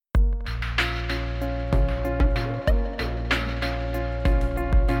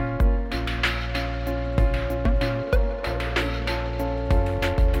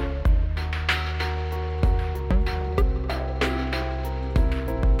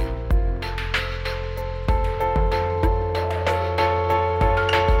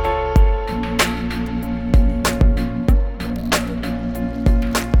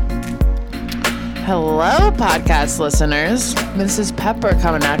Hello, podcast listeners. This is Pepper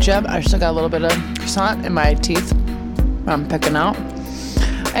coming at you. I still got a little bit of croissant in my teeth. I'm picking out.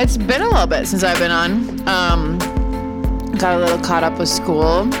 It's been a little bit since I've been on. Got a little caught up with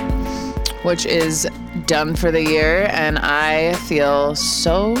school, which is done for the year, and I feel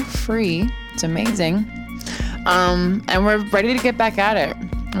so free. It's amazing. And we're ready to get back at it.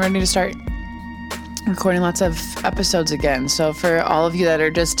 We're ready to start recording lots of episodes again. So for all of you that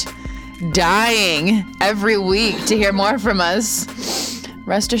are just dying every week to hear more from us,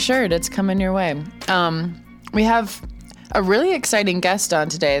 rest assured it's coming your way. We have a really exciting guest on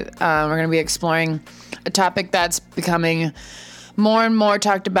today. We're going to be exploring a topic that's becoming more and more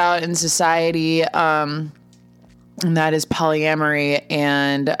talked about in society, and that is polyamory.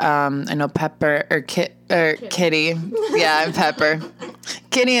 And I know Pepper or Kitty. Yeah, I'm Pepper.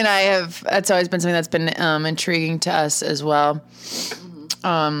 Kitty and I have. That's always been something that's been intriguing to us as well.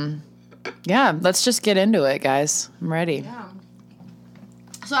 Yeah, let's just get into it, guys. I'm ready. Yeah.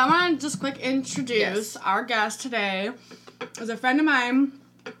 So I want to just quick introduce our guest today. Is a friend of mine.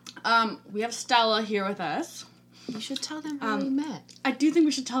 We have Stella here with us. You should tell them how we met. I do think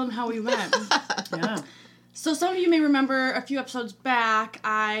we should tell them how we met. Yeah. So some of you may remember a few episodes back,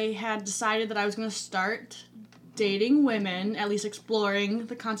 I had decided that I was going to start dating women, at least exploring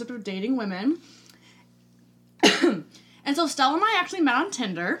the concept of dating women. And so Stella and I actually met on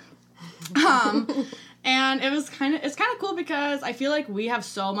Tinder. And it's kind of cool because I feel like we have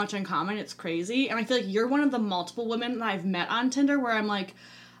so much in common. It's crazy. And I feel like you're one of the multiple women that I've met on Tinder where I'm like,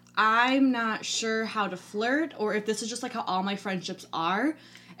 I'm not sure how to flirt or if this is just like how all my friendships are.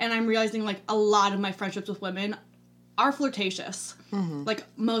 And I'm realizing like a lot of my friendships with women are flirtatious. Mm-hmm. Like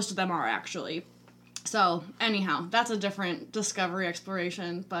most of them are actually. So anyhow, that's a different discovery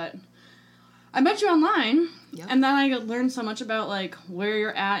exploration, but I met you online. Yep. And then I learned so much about, like, where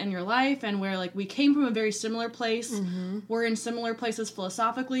you're at in your life and where, like, we came from a very similar place. Mm-hmm. We're in similar places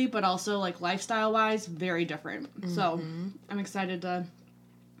philosophically, but also, like, lifestyle-wise, very different. Mm-hmm. So I'm excited to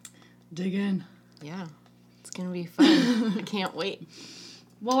dig in. Yeah. It's going to be fun. I can't wait.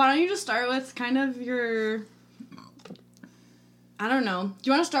 Well, why don't you just start with kind of your... I don't know. Do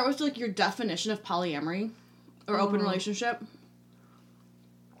you want to start with, like, your definition of polyamory or open relationship?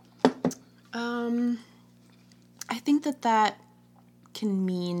 I think that can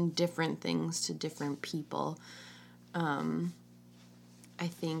mean different things to different people. I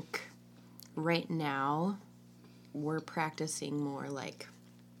think right now we're practicing more like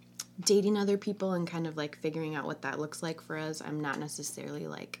dating other people and kind of like figuring out what that looks like for us. I'm not necessarily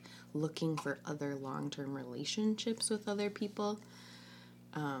like looking for other long-term relationships with other people.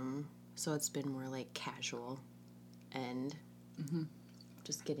 So it's been more like casual and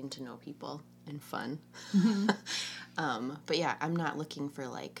just getting to know people and fun. Mm-hmm. But yeah, I'm not looking for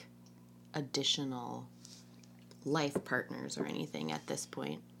like additional life partners or anything at this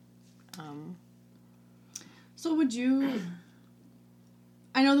point. So would you,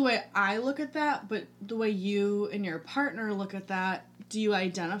 I know the way I look at that, but the way you and your partner look at that, do you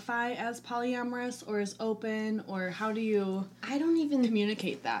identify as polyamorous or as open, or how do you I don't even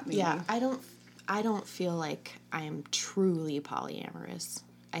communicate that maybe? Yeah, I don't feel like I am truly polyamorous.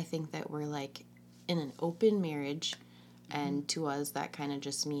 I think that we're like in an open marriage, and to us that kind of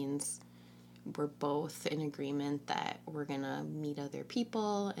just means we're both in agreement that we're gonna meet other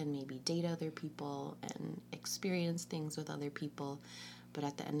people and maybe date other people and experience things with other people, but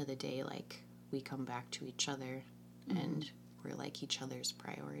at the end of the day, like, we come back to each other and we're like each other's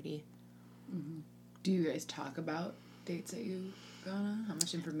priority. Mm-hmm. Do you guys talk about dates that you go on? How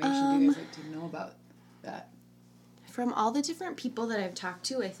much information do you guys like to know about that? From all the different people that I've talked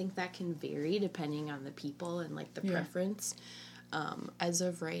to, I think that can vary depending on the people and, like, the preference. As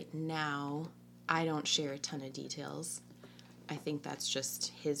of right now, I don't share a ton of details. I think that's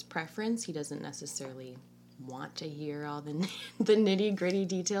just his preference. He doesn't necessarily want to hear all the nitty-gritty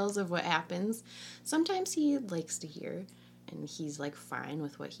details of what happens. Sometimes he likes to hear, and he's, like, fine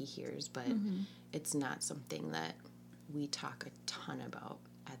with what he hears, but it's not something that we talk a ton about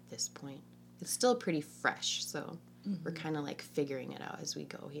at this point. It's still pretty fresh, so... We're kind of like figuring it out as we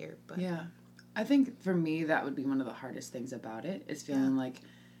go here. But yeah, I think for me that would be one of the hardest things about it is feeling like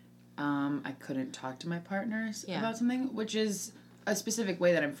I couldn't talk to my partners about something, which is a specific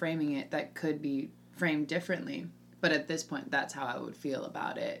way that I'm framing it that could be framed differently. But at this point, that's how I would feel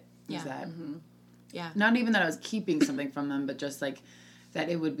about it. Is that not even that I was keeping something from them, but just like that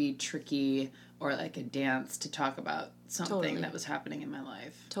it would be tricky or like a dance to talk about something that was happening in my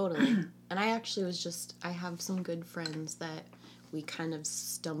life. Totally. And I actually I have some good friends that we kind of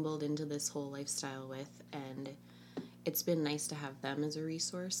stumbled into this whole lifestyle with, and it's been nice to have them as a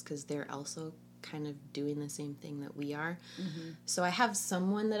resource because they're also kind of doing the same thing that we are. So I have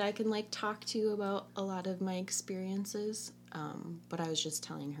someone that I can like talk to about a lot of my experiences. But I was just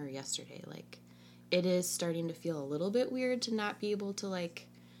telling her yesterday, like, it is starting to feel a little bit weird to not be able to like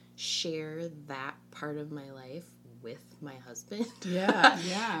share that part of my life with my husband. Yeah.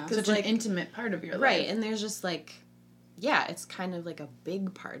 Yeah. Such like, an intimate part of your life. Right. And there's just like, yeah, it's kind of like a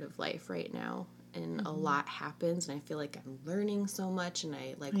big part of life right now. And a lot happens, and I feel like I'm learning so much, and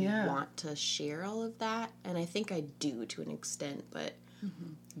I like want to share all of that. And I think I do to an extent, but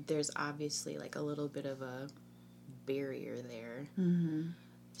there's obviously like a little bit of a barrier there.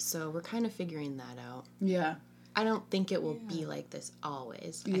 So we're kind of figuring that out. Yeah. I don't think it will be like this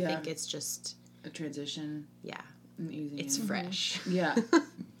always. I think it's just a transition. Yeah. And easing It's in. fresh. Yeah.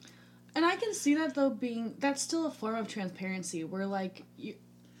 And I can see that though that's still a form of transparency where like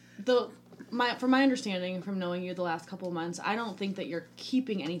from my understanding from knowing you the last couple of months, I don't think that you're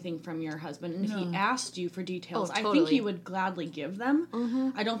keeping anything from your husband. And if he asked you for details, I think he would gladly give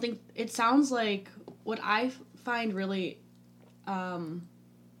them. I don't think it sounds like what I find really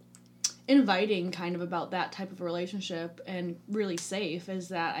inviting kind of about that type of relationship and really safe is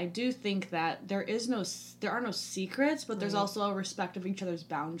that I do think that there are no secrets, but there's also a respect of each other's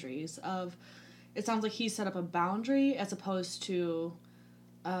boundaries. It sounds like he set up a boundary as opposed to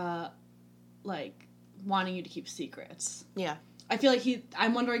like wanting you to keep secrets. Yeah. I feel like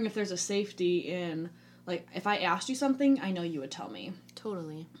I'm wondering if there's a safety in like if I asked you something, I know you would tell me.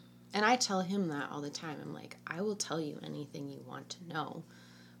 Totally. And I tell him that all the time. I'm like, I will tell you anything you want to know,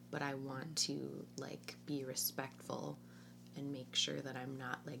 but I want to like be respectful and make sure that I'm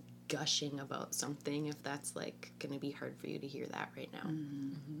not like gushing about something if that's like going to be hard for you to hear that right now.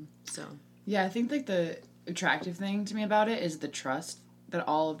 So, yeah, I think like the attractive thing to me about it is the trust that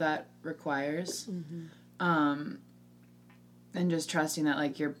all of that requires. And just trusting that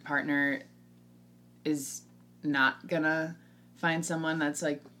like your partner is not gonna find someone that's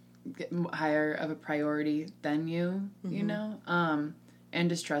like higher of a priority than you, you know? And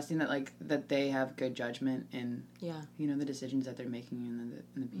just trusting that like that they have good judgment in you know the decisions that they're making and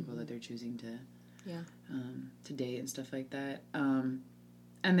the people that they're choosing to date and stuff like that. And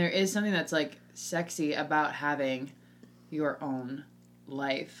there is something that's like sexy about having your own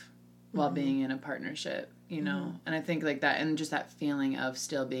life while being in a partnership, you know? And I think like that, and just that feeling of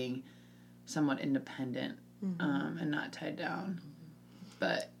still being somewhat independent and not tied down.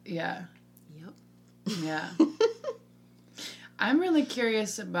 But yeah. Yeah. I'm really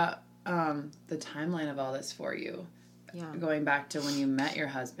curious about the timeline of all this for you. Yeah. Going back to when you met your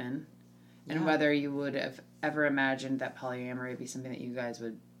husband and whether you would have ever imagined that polyamory would be something that you guys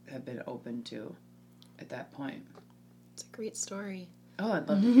would have been open to at that point. It's a great story. Oh, I'd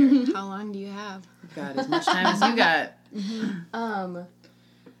love to hear it. How long do you have? You've got as much time as you got.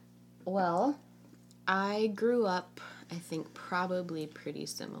 Well, I grew up, I think, probably pretty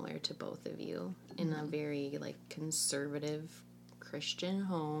similar to both of you in a very, like, conservative Christian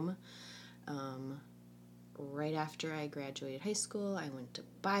home. Right after I graduated high school, I went to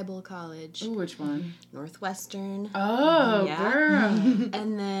Bible college. Ooh, which one? Northwestern. Oh, girl.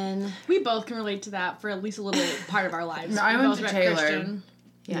 And then... We both can relate to that for at least a little part of our lives. No, I We went both to read Taylor Christian.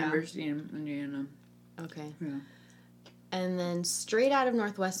 University in Indiana. Okay. Yeah. And then straight out of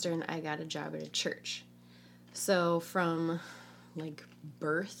Northwestern, I got a job at a church. So from, like,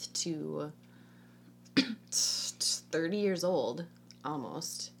 birth to 30 years old,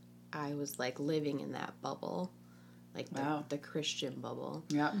 almost, I was, like, living in that bubble. Like, the Christian bubble.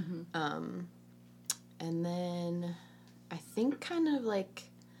 Yeah. And then I think kind of, like,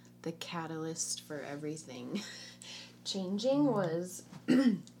 the catalyst for everything changing was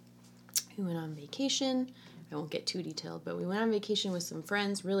we went on vacation. I won't get too detailed, but we went on vacation with some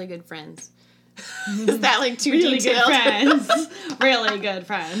friends, really good friends. Is that like too Really detailed? good friends. Really good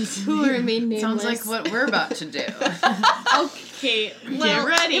friends. Who remain nameless. Sounds like what we're about to do. Okay, well,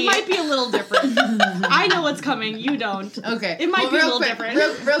 ready. It might be a little different. I know what's coming. You don't. Okay. It might be a real little quick,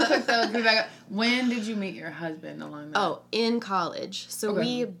 different. Real quick, though, can we back up? When did you meet your husband along that? Oh, in college. So Okay.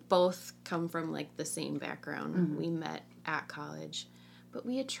 we both come from like the same background. We met at college, but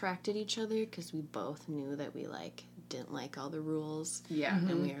we attracted each other because we both knew that we like didn't like all the rules. Yeah.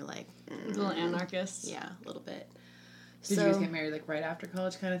 And we were like, Little anarchists. yeah, a little bit. Did you guys get married like right after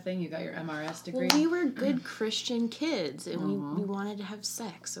college kind of thing? You got your MRS degree? Well, we were good Christian kids, and we wanted to have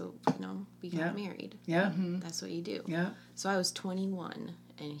sex, so, you know, we got married. Yeah. That's what you do. Yeah. So I was 21,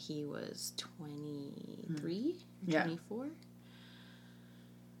 and he was 23, Yeah. 24.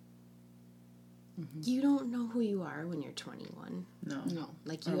 you don't know who you are when you're 21. No.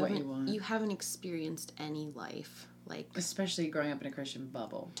 Like, Or what you want. you haven't experienced any life. Like, Especially growing up in a Christian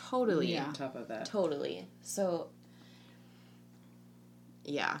bubble. totally. Yeah. On top of that. Totally. So,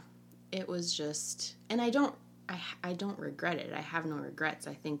 yeah, it was just, and I don't regret it. I have no regrets.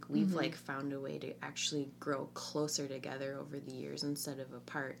 I think we've like found a way to actually grow closer together over the years instead of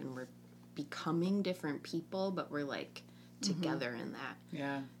apart, and we're becoming different people, but we're like together in that.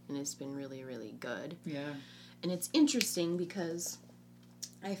 Yeah. And it's been really, really good. Yeah. And it's interesting because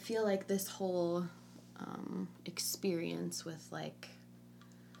I feel like this whole experience with like,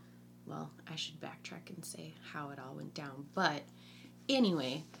 well, I should backtrack and say how it all went down. But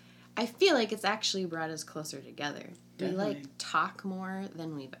anyway, I feel like it's actually brought us closer together. Definitely. We like talk more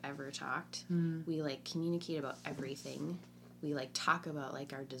than we've ever talked. We like communicate about everything. We like talk about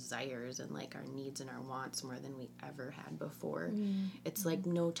like our desires and like our needs and our wants more than we ever had before. It's like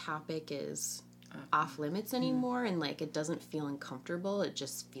no topic is off limits anymore, and like it doesn't feel uncomfortable. It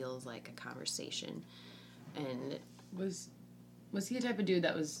just feels like a conversation. And Was he the type of dude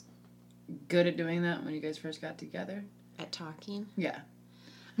that was good at doing that when you guys first got together? at talking, Yeah.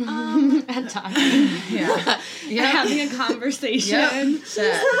 At talking. Yeah. Having a conversation. he's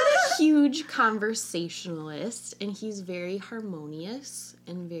not a huge conversationalist, and he's very harmonious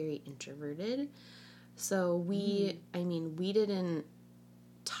and very introverted. So we didn't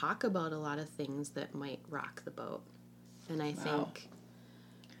talk about a lot of things that might rock the boat. And I think,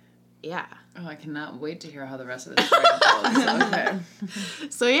 yeah. Oh, I cannot wait to hear how the rest of this story unfolds. Okay.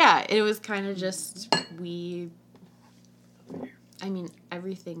 So yeah, it was kind of just,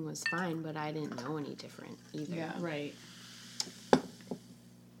 everything was fine, but I didn't know any different either. Yeah. Right.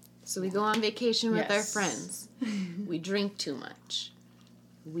 So we go on vacation with our Yes. friends. We drink too much.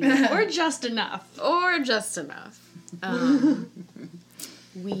 Or just enough. Or just enough.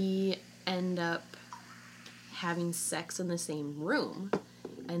 We end up having sex in the same room,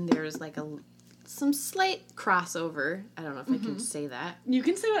 and there's like some slight crossover. I don't know if I can say that. You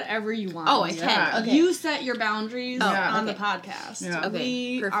can say whatever you want. Oh, I Yeah. can. Okay. You set your boundaries Yeah. on okay. the podcast. Yeah. Okay,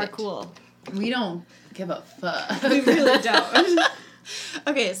 We are perfect. cool. We don't give a fuck. We really don't.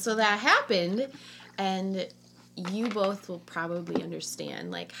 Okay, so that happened, and you both will probably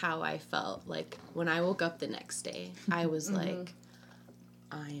understand like how I felt like when I woke up the next day. I was like,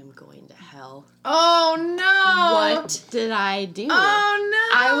 I am going to hell. Oh no! What did I do? Oh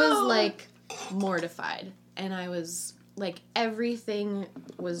no! I was like mortified, and I was like, everything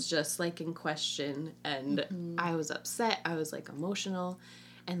was just like in question, and I was upset. I was like emotional,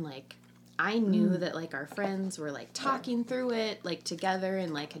 and like I knew that like our friends were like talking through it like together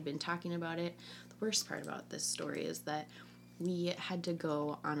and like had been talking about it. The worst part about this story is that we had to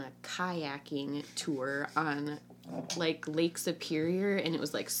go on a kayaking tour on like Lake Superior, and it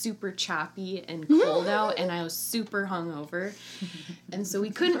was like super choppy and cold out, and I was super hungover, and so we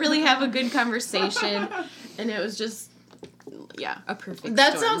couldn't really have a good conversation, and it was just a perfect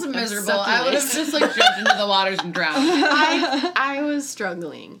That storm sounds of miserable. I would have suckiness. just like jumped into the waters and drowned. I was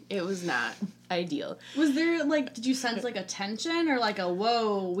struggling. It was not ideal. Was there like, did you sense like a tension or like a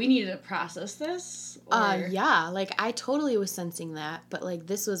whoa, we need to process this? Or... Yeah, like I totally was sensing that, but like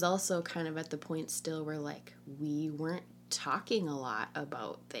this was also kind of at the point still where like we weren't talking a lot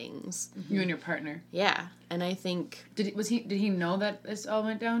about things. You and your partner. Yeah, and I think Did he know that this all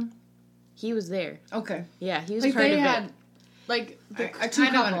went down? he was there. Okay. Yeah, he was Like part they of had, it. like the I two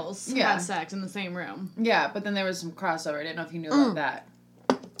kinda couples yeah. had sex in the same room. Yeah, but then there was some crossover. I didn't know if you knew about that.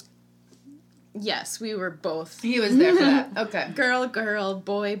 Yes, we were both He was there for that. Okay. girl,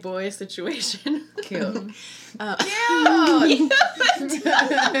 boy situation. Cute. Cute. Cute.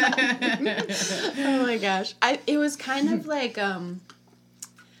 Oh my gosh. It was kind of like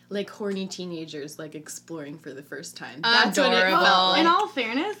horny teenagers like exploring for the first time. That's what it Adorable. felt like. In all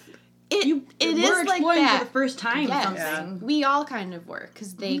fairness, it you is were like exploring that. for the first time Yes. something. We all kind of were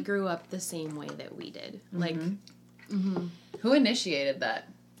because they grew up the same way that we did. Like Who initiated that?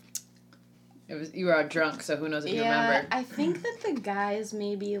 It was you were all drunk, so who knows if you remember. I think that the guys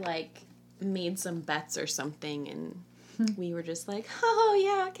maybe like made some bets or something, and we were just like, oh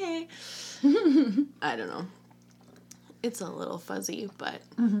yeah, okay. I don't know. It's a little fuzzy, but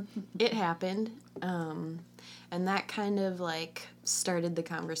it happened. And that kind of like started the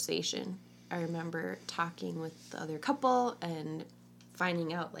conversation. I remember talking with the other couple and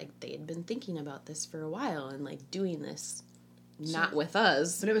finding out like they had been thinking about this for a while and like doing this not with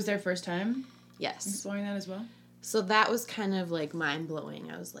us. But it was their first time Yes. exploring that as well? So that was kind of like mind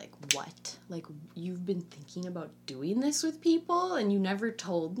blowing. I was like, what? Like, you've been thinking about doing this with people and you never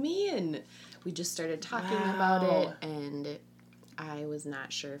told me? And we just started talking about it, and I was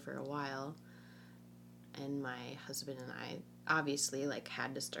not sure for a while. And my husband and I obviously, like,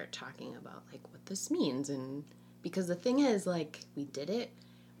 had to start talking about, like, what this means. And because the thing is, like, we did it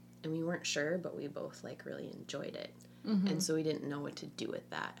and we weren't sure, but we both, like, really enjoyed it. And so we didn't know what to do with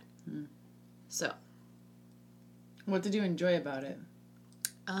that. So. What did you enjoy about it?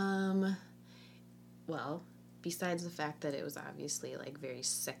 Well, besides the fact that it was obviously, like, very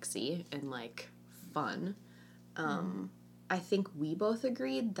sexy and, like, fun, I think we both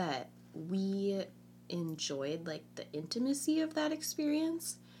agreed that we enjoyed, like, the intimacy of that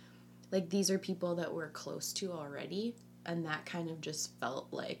experience. Like, these are people that we're close to already, and that kind of just felt,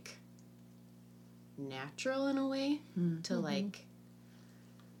 like, natural in a way to, like,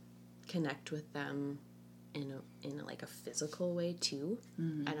 connect with them in like, a physical way, too.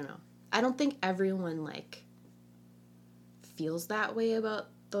 I don't know. I don't think everyone, like, feels that way about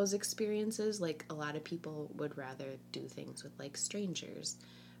those experiences. Like, a lot of people would rather do things with, like, strangers.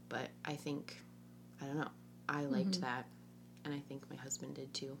 But I think, I don't know, I liked that. And I think my husband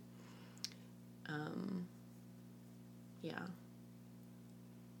did, too. Yeah.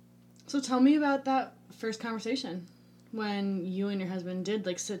 So tell me about that first conversation when you and your husband did,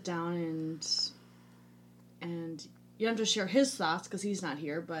 like, sit down and you don't have to share his thoughts because he's not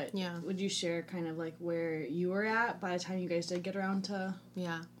here, but Yeah. would you share kind of, like, where you were at by the time you guys did get around to...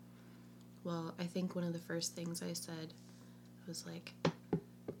 Yeah. Well, I think one of the first things I said was, like,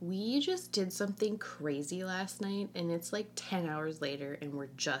 we just did something crazy last night, and it's, like, 10 hours later, and we're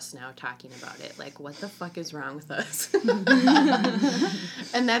just now talking about it. Like, what the fuck is wrong with us?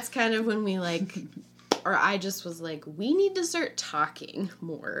 And that's kind of when we, like... Or I just was like, we need to start talking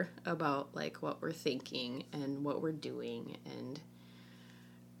more about, like, what we're thinking and what we're doing. And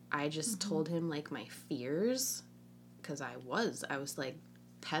I just told him, like, my fears, because I was, like,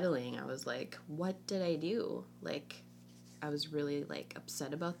 pedaling. I was like, what did I do? Like, I was really, like,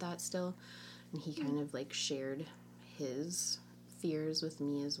 upset about that still. And he kind of, like, shared his fears with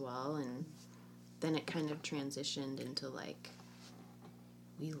me as well. And then it kind of transitioned into, like,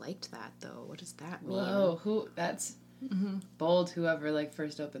 we liked that, though. What does that mean? Whoa, that's bold, whoever, like,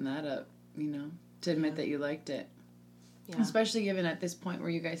 first opened that up, you know, to admit that you liked it. Yeah. Especially given at this point,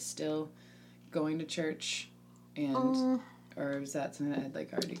 were you guys still going to church, and, or was that something that had,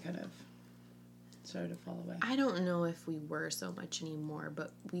 like, already kind of started to fall away? I don't know if we were so much anymore,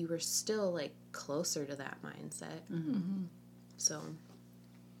 but we were still, like, closer to that mindset. So.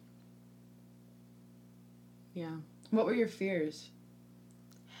 Yeah. What were your fears?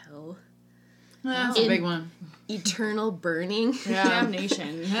 Hell. That's a big one. Eternal burning.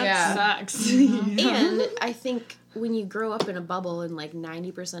 Damnation. That Yeah. sucks. And I think when you grow up in a bubble and, like,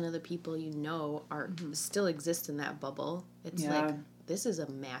 90% of the people you know are still exist in that bubble, it's like, this is a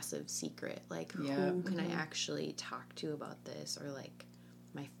massive secret. Like, who can I actually talk to about this? Or, like,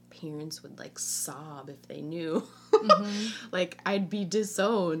 my parents would, like, sob if they knew. Like, I'd be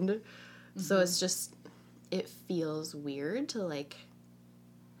disowned. So it's just, it feels weird to, like,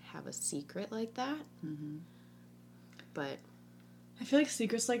 have a secret like that. But I feel like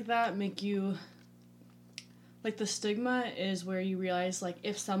secrets like that make you... Like, the stigma is where you realize, like,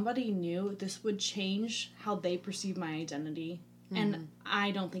 if somebody knew, this would change how they perceive my identity. And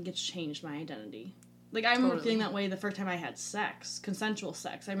I don't think it's changed my identity. Like, I remember feeling that way the first time I had sex, consensual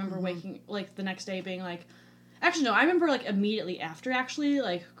sex. I remember waking, like, the next day being like... Actually, no, I remember, like, immediately after, actually,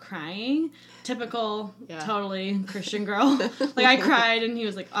 like, crying. Typical, totally Christian girl. Like, I cried, and he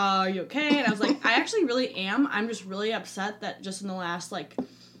was like, are you okay? And I was like, I actually really am. I'm just really upset that just in the last, like,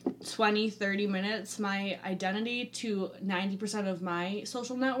 20, 30 minutes, my identity to 90% of my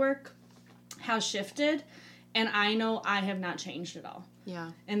social network has shifted, and I know I have not changed at all.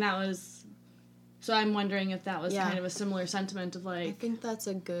 yeah. And that was... So I'm wondering if that was kind of a similar sentiment of, like... I think that's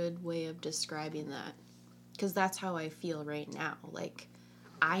a good way of describing that. Because that's how I feel right now. Like,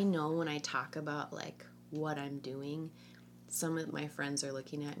 I know when I talk about, like, what I'm doing, some of my friends are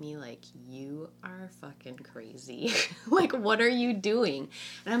looking at me like, you are fucking crazy. Like, what are you doing?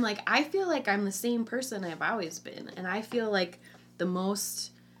 And I'm like, I feel like I'm the same person I've always been. And I feel like the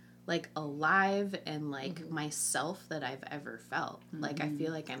most, like, alive and, like, myself that I've ever felt. Like, I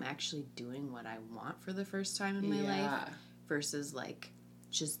feel like I'm actually doing what I want for the first time in my life versus, like,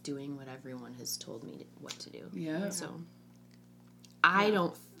 just doing what everyone has told me what to do. Yeah. So I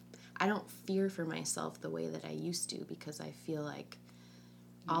don't fear for myself the way that I used to, because I feel like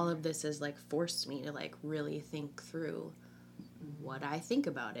all of this has, like, forced me to, like, really think through what I think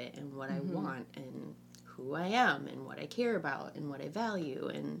about it and what I want and who I am and what I care about and what I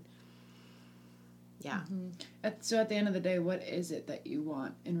value, and So at the end of the day, what is it that you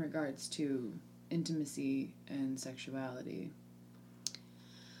want in regards to intimacy and sexuality?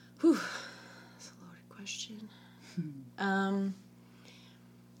 Whew. That's a loaded I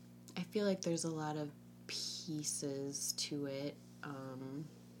feel like there's a lot of pieces to it.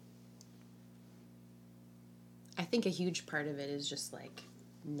 I think a huge part of it is just like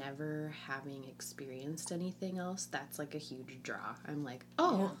never having experienced anything else. That's like a huge draw. I'm like,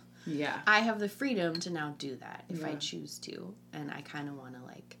 oh, Yeah. I have the freedom to now do that if I Yeah. choose to. And I kind of want to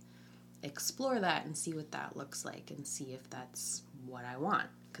like explore that and see what that looks like and see if that's what I want.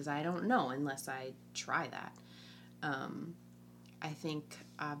 Because I don't know unless I try that. I think,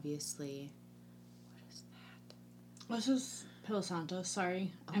 obviously, what is that? This is Palo Santo.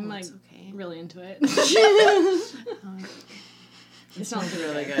 Sorry. I'm like it's okay. really into it. It smells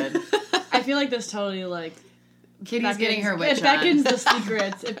really good. I feel like this totally like Kitty's getting her witch It beckons on. the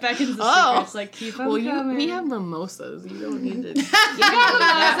secrets. It beckons the Oh. secrets. Like keep them coming. we have mimosas. You don't need to. We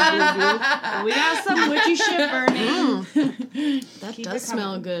got some witchy shit burning. That Keep does it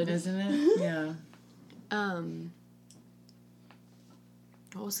smell coming. good. Isn't it? Yeah.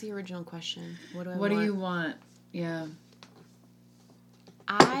 What was the original question? What do I What want? do you want? Yeah.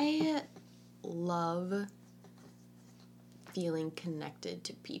 I love feeling connected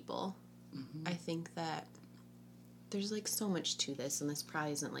to people. I think that there's like so much to this, and this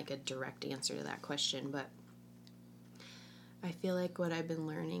probably isn't like a direct answer to that question, but I feel like what I've been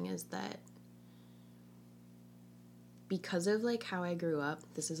learning is that because of like how I grew up,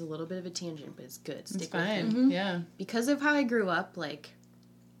 this is a little bit of a tangent, but it's good. It's Stick with fine. it. Yeah. Because of how I grew up, like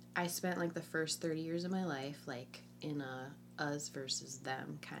I spent like the first 30 years of my life like in a us versus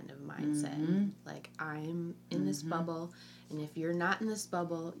them kind of mindset. Like I'm in this bubble, and if you're not in this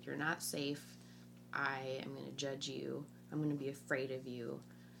bubble, you're not safe. I am going to judge you. I'm going to be afraid of you.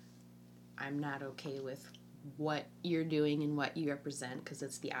 I'm not okay with what you're doing and what you represent because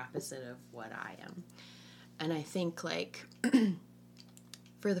it's the opposite of what I am. And I think like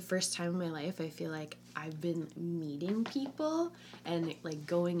for the first time in my life, I feel like I've been meeting people and like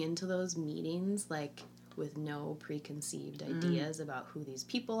going into those meetings like with no preconceived ideas about who these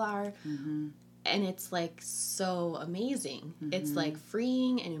people are. And it's like so amazing. It's like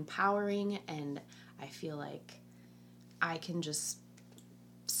freeing and empowering, and I feel like I can just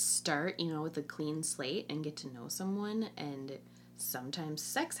start, with a clean slate and get to know someone, and sometimes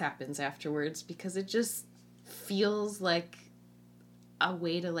sex happens afterwards because it just feels like a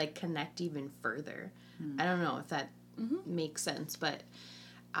way to like connect even further. I don't know if that makes sense, but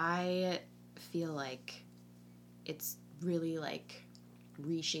I feel like it's really like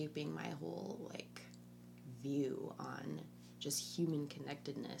reshaping my whole like view on just human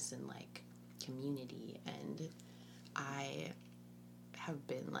connectedness and like community, and I have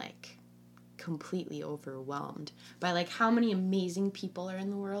been like completely overwhelmed by like how many amazing people are in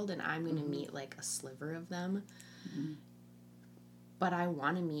the world, and I'm gonna meet like a sliver of them, but I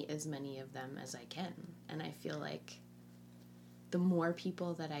want to meet as many of them as I can. And I feel like the more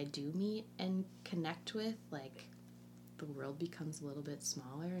people that I do meet and connect with, like the world becomes a little bit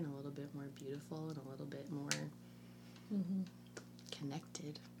smaller and a little bit more beautiful and a little bit more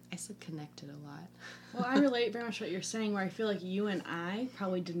connected. I said connected a lot. Well, I relate very much to what you're saying, where I feel like you and I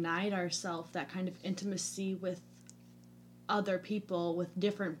probably denied ourselves that kind of intimacy with other people, with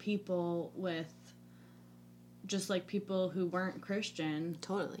different people, with just like people who weren't Christian.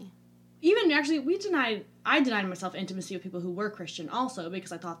 Totally. Even actually, I denied myself intimacy with people who were Christian also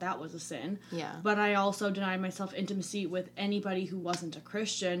because I thought that was a sin. Yeah. But I also denied myself intimacy with anybody who wasn't a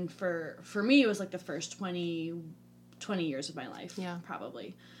Christian. For me, it was like the first 20 years of my life. Yeah.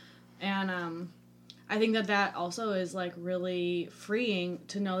 Probably. And I think that also is like really freeing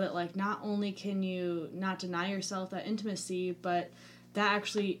to know that like not only can you not deny yourself that intimacy, but that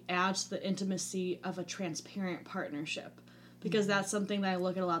actually adds to the intimacy of a transparent partnership. Because that's something that I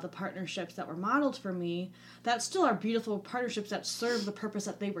look at a lot of the partnerships that were modeled for me that still are beautiful partnerships that serve the purpose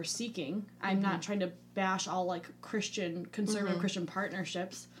that they were seeking. I'm not trying to bash all like conservative Christian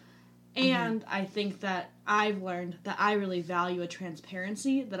partnerships. And I think that I've learned that I really value a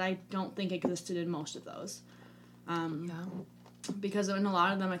transparency that I don't think existed in most of those. Because in a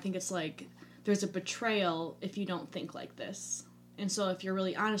lot of them, I think it's like there's a betrayal if you don't think like this. And so if you're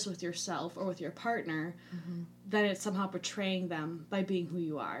really honest with yourself or with your partner, then it's somehow betraying them by being who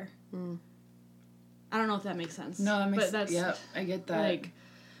you are. I don't know if that makes sense. No, that makes sense. Yeah, I get that. Like,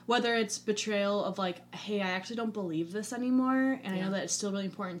 whether it's betrayal of like, hey, I actually don't believe this anymore, and I know that it's still really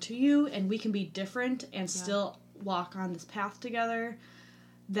important to you, and we can be different and still walk on this path together.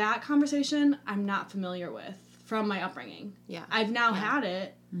 That conversation I'm not familiar with from my upbringing. Yeah. I've now had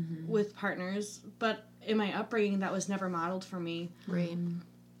it with partners, but in my upbringing that was never modeled for me. Right.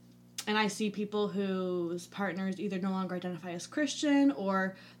 And I see people whose partners either no longer identify as Christian,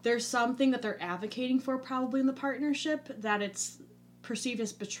 or there's something that they're advocating for probably in the partnership that it's perceived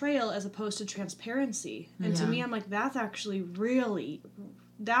as betrayal as opposed to transparency. And to me, I'm like, that's actually really,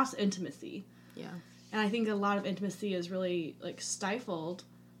 that's intimacy. Yeah. And I think a lot of intimacy is really like stifled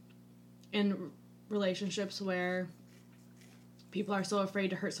in relationships where people are so afraid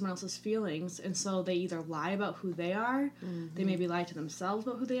to hurt someone else's feelings, and so they either lie about who they are, they maybe lie to themselves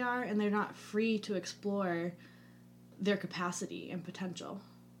about who they are, and they're not free to explore their capacity and potential.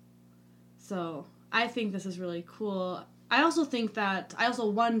 So I think this is really cool. I also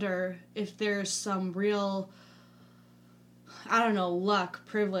wonder if there's some real, I don't know, luck,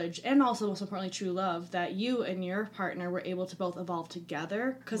 privilege, and also most importantly true love that you and your partner were able to both evolve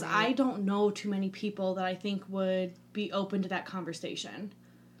together, because I don't know too many people that I think would be open to that conversation.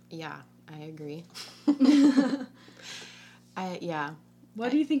 Yeah, I agree.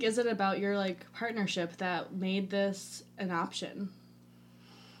 What do you think is it about your like partnership that made this an option?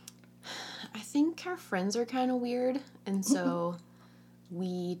 I think our friends are kind of weird, and so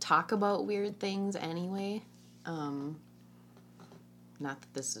we talk about weird things anyway. Not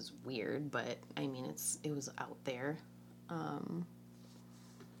that this is weird, but I mean it was out there.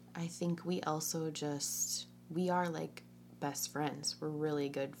 I think we also we are like best friends. We're really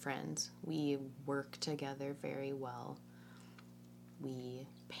good friends. We work together very well. We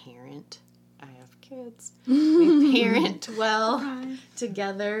parent. I have kids. We parent well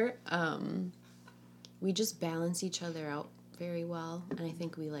together. We just balance each other out very well, and I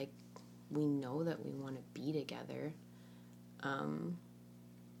think we know that we want to be together.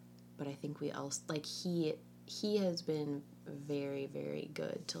 But I think we also he has been very, very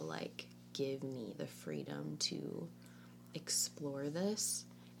good to like give me the freedom to explore this,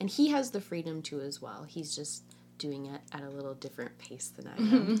 and he has the freedom to as well. He's just doing it at a little different pace than I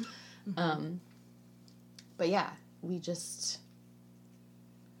am. But yeah, we just,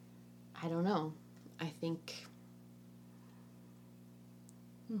 I don't know. I think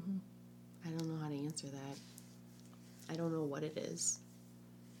I don't know how to answer that. I don't know what it is.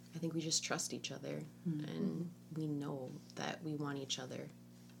 I think we just trust each other, and we know that we want each other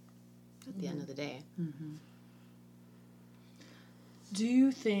at the end of the day. Do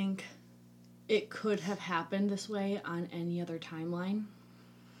you think it could have happened this way on any other timeline?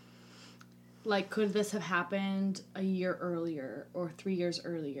 Like, could this have happened a year earlier or 3 years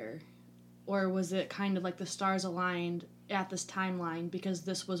earlier? Or was it kind of like the stars aligned at this timeline because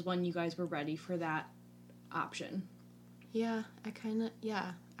this was when you guys were ready for that option? Yeah, I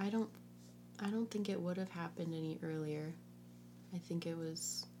don't think it would have happened any earlier. I think it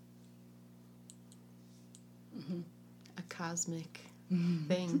was a cosmic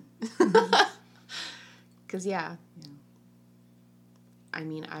thing. Because, I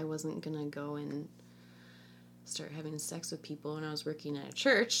mean, I wasn't going to go and start having sex with people when I was working at a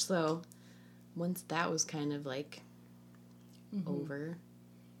church, so once that was kind of, like, over,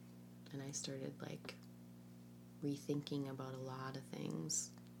 and I started, like, rethinking about a lot of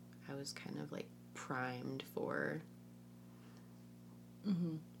things, I was kind of, like, primed for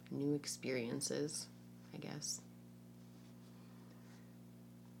new experiences, I guess.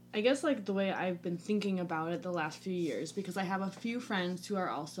 I guess, like, the way I've been thinking about it the last few years, because I have a few friends who are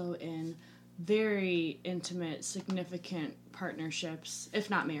also in very intimate, significant partnerships, if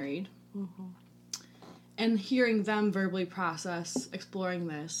not married. And hearing them verbally process exploring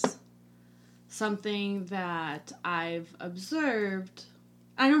this, something that I've observed,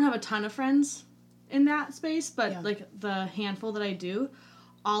 I don't have a ton of friends in that space, but, like, the handful that I do,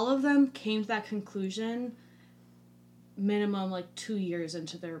 all of them came to that conclusion minimum like 2 years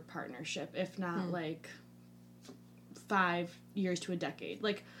into their partnership, if not like 5 years to a decade.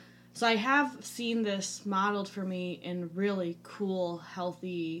 Like, so I have seen this modeled for me in really cool,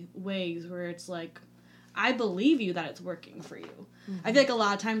 healthy ways where it's like, I believe you that it's working for you. I feel like a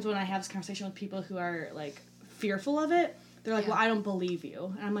lot of times when I have this conversation with people who are like fearful of it, they're like, well, I don't believe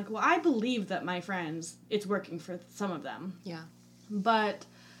you. And I'm like, well, I believe that my friends, it's working for some of them. Yeah. But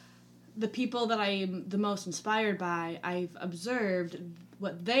the people that I'm the most inspired by, I've observed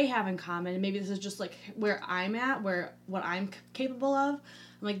what they have in common, and maybe this is just like where I'm at, where what I'm capable of.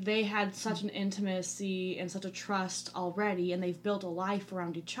 Like, they had such an intimacy and such a trust already, and they've built a life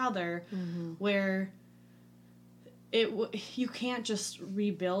around each other, where you can't just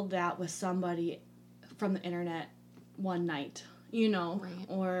rebuild that with somebody from the internet one night, you know, right.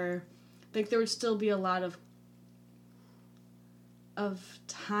 Or like there would still be a lot of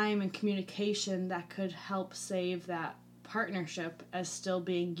time and communication that could help save that partnership as still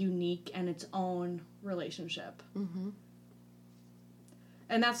being unique and its own relationship.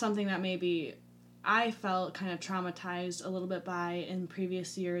 And that's something that maybe I felt kind of traumatized a little bit by in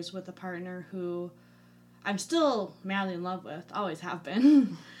previous years with a partner who I'm still madly in love with, always have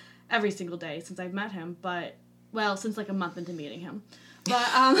been, every single day since I've met him, but, well, since like a month into meeting him.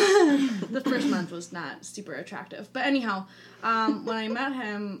 But the first month was not super attractive. But anyhow, when I met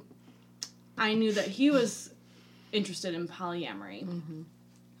him, I knew that he was interested in polyamory,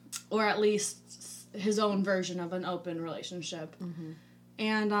 or at least his own version of an open relationship.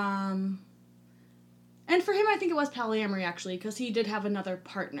 And for him, I think it was polyamory, actually, because he did have another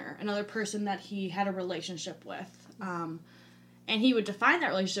partner, another person that he had a relationship with. And he would define that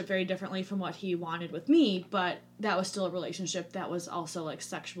relationship very differently from what he wanted with me, but that was still a relationship that was also, like,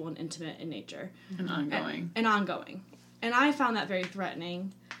 sexual and intimate in nature. And ongoing. And ongoing. And I found that very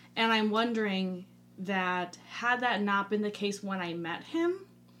threatening. And I'm wondering that had that not been the case when I met him,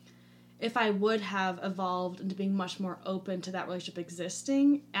 if I would have evolved into being much more open to that relationship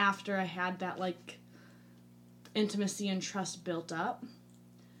existing after I had that, like, intimacy and trust built up.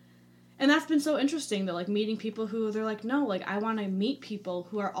 And that's been so interesting, though, like, meeting people who they're like, no, like, I want to meet people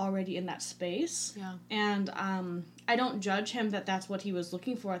who are already in that space. Yeah. And I don't judge him that that's what he was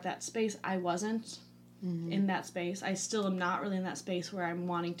looking for at that space. I wasn't in that space. I still am not really in that space where I'm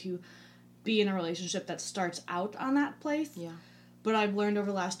wanting to be in a relationship that starts out on that place. Yeah. But I've learned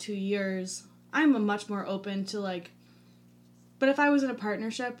over the last 2 years, I'm a much more open to, like, but if I was in a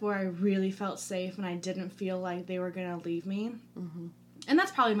partnership where I really felt safe and I didn't feel like they were going to leave me, and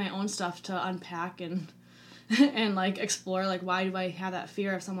that's probably my own stuff to unpack and and, like, explore, like, why do I have that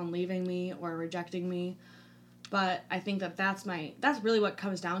fear of someone leaving me or rejecting me? But I think that that's really what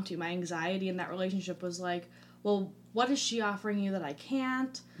comes down to. My anxiety in that relationship was like, well, what is she offering you that I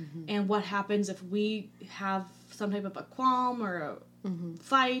can't? And what happens if we have some type of a qualm or a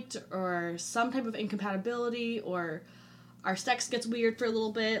fight or some type of incompatibility, or our sex gets weird for a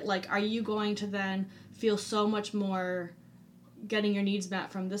little bit? Like, are you going to then feel so much more getting your needs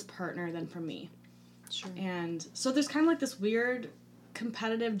met from this partner than from me? Sure. And so there's kind of like this weird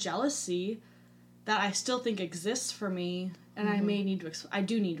competitive jealousy that I still think exists for me, and I may need to I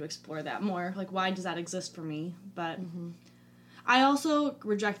do need to explore that more. Like, why does that exist for me? But I also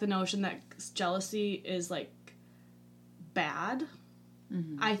reject the notion that jealousy is, like, bad.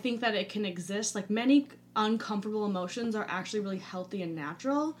 I think that it can exist. Like, many uncomfortable emotions are actually really healthy and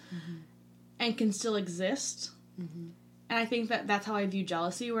natural and can still exist. And I think that that's how I view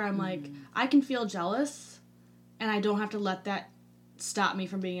jealousy, where I'm like, I can feel jealous and I don't have to let that stop me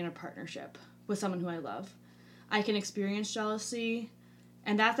from being in a partnership with someone who I love. I can experience jealousy,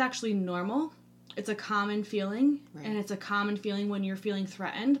 and that's actually normal. It's a common feeling, and it's a common feeling when you're feeling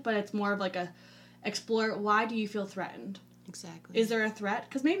threatened, but it's more of like a explore, why do you feel threatened? Exactly. Is there a threat?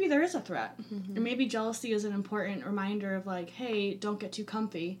 Because maybe there is a threat. Or maybe jealousy is an important reminder of, like, hey, don't get too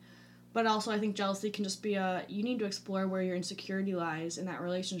comfy. But also I think jealousy can just be you need to explore where your insecurity lies in that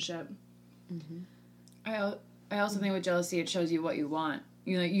relationship. I also think with jealousy, it shows you what you want.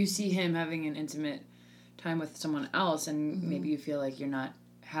 You know, you see him having an intimate time with someone else, and maybe you feel like you're not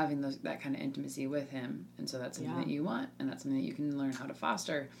having that kind of intimacy with him, and so that's something that you want, and that's something that you can learn how to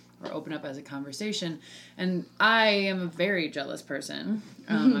foster or open up as a conversation. And I am a very jealous person.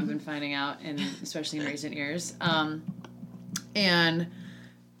 I've been finding out, especially in recent years, and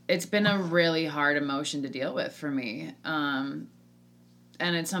it's been a really hard emotion to deal with for me, and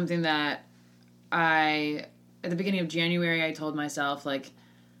it's something that at the beginning of January, I told myself, like,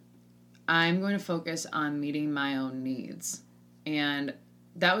 I'm going to focus on meeting my own needs. And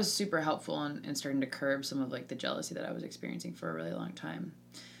that was super helpful in starting to curb some of, like, the jealousy that I was experiencing for a really long time.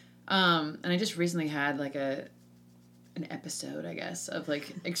 And I just recently had, like, an episode, I guess, of,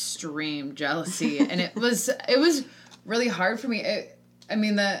 like, extreme jealousy. And it was really hard for me.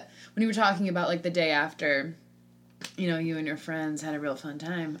 When you were talking about, like, the day after, you know, you and your friends had a real fun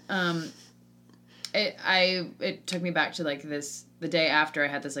time, it took me back to, like, the day after I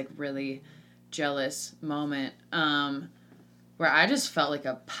had this, like, really jealous moment, where I just felt like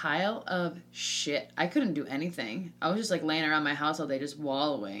a pile of shit. I couldn't do anything. I was just, like, laying around my house all day just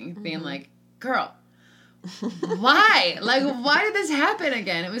wallowing, being like, girl, why? Like, why did this happen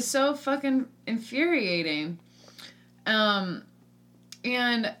again? It was so fucking infuriating. And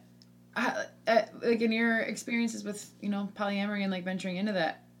like, in your experiences with, you know, polyamory and, like, venturing into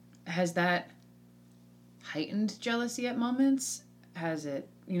that, has that heightened jealousy at moments? Has it,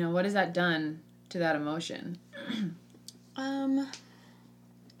 you know, what has that done to that emotion?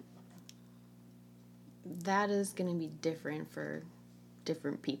 That is going to be different for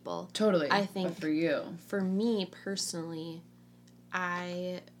different people. Totally. I think but for you. For me personally,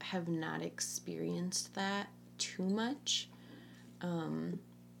 I have not experienced that too much.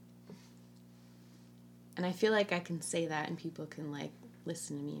 and I feel like I can say that and people can like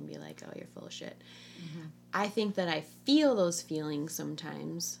listen to me and be like, oh, you're full of shit. Mm-hmm. I think that I feel those feelings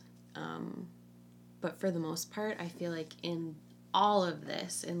sometimes, but for the most part, I feel like in all of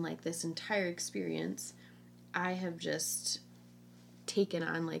this, in like this entire experience, I have just taken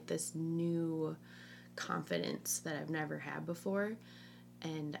on like this new confidence that I've never had before,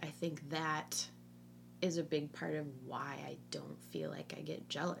 and I think that is a big part of why I don't feel like I get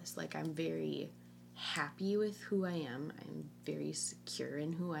jealous. Like, I'm very happy with who I am. I'm very secure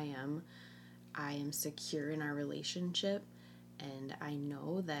in who I am. I am secure in our relationship, and I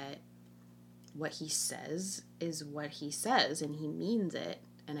know that what he says is what he says, and he means it.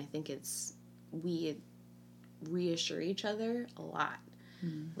 And I think we reassure each other a lot.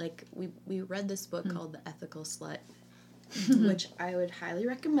 Like, we read this book called The Ethical Slut, which I would highly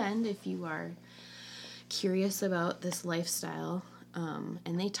recommend if you are curious about this lifestyle.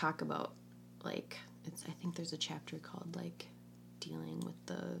 And they talk about, like, I think there's a chapter called, like, dealing with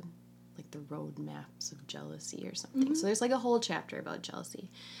the road maps of jealousy or something. So there's, like, a whole chapter about jealousy.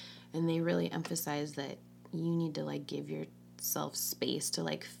 And they really emphasize that you need to, like, give yourself space to,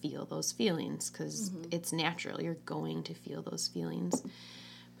 like, feel those feelings, because it's natural. You're going to feel those feelings.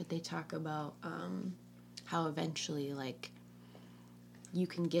 But they talk about how eventually, like, you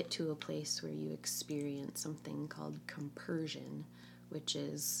can get to a place where you experience something called compersion, which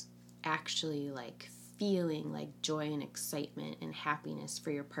is actually, like, feeling, like, joy and excitement and happiness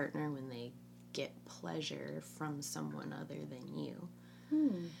for your partner when they get pleasure from someone other than you.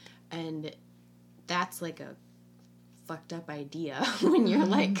 And that's, like, a fucked up idea when you're,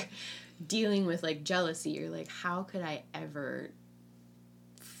 like, dealing with, like, jealousy. You're like, how could I ever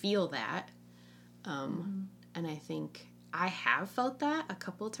feel that? And I think I have felt that a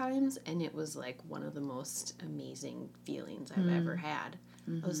couple times, and it was, like, one of the most amazing feelings I've ever had.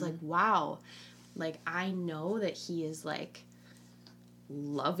 I was like, wow, like, I know that he is, like,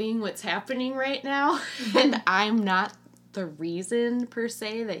 loving what's happening right now, and I'm not the reason, per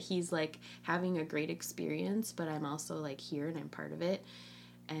se, that he's, like, having a great experience, but I'm also, like, here, and I'm part of it,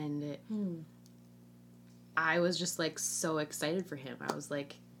 and I was just, like, so excited for him. I was,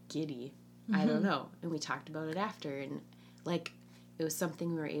 like, giddy. I don't know. And we talked about it after, and, like, it was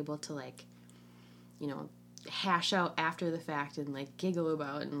something we were able to, like, you know, hash out after the fact and, like, giggle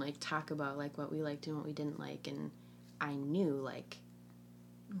about and, like, talk about, like, what we liked and what we didn't like. And I knew, like,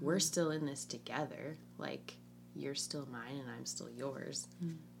 we're still in this together. Like, you're still mine and I'm still yours.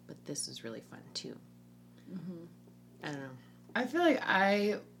 But this is really fun, too. I don't know. I feel like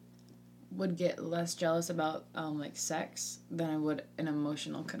I would get less jealous about, like, sex than I would an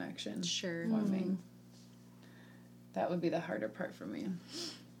emotional connection. Sure. For me. That would be the harder part for me.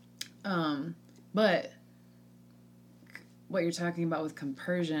 But what you're talking about with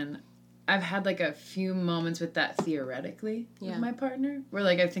compersion, I've had, like, a few moments with that theoretically with my partner, where,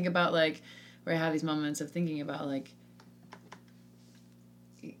 like, I think about, like, where I have these moments of thinking about, like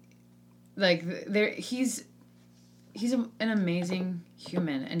he's an amazing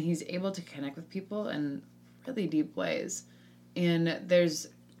human, and he's able to connect with people in really deep ways. And there's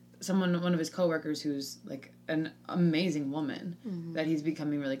one of his coworkers who's, like, an amazing woman that he's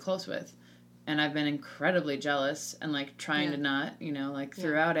becoming really close with. And I've been incredibly jealous and, like, trying to not, you know, like,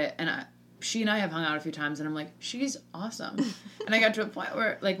 throughout it. And she and I have hung out a few times, and I'm like, she's awesome. And I got to a point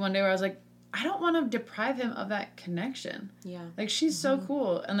where, like, one day where I was like, I don't want to deprive him of that connection. Yeah. Like, she's so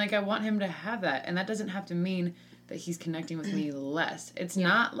cool, and, like, I want him to have that. And that doesn't have to mean that he's connecting with me less. It's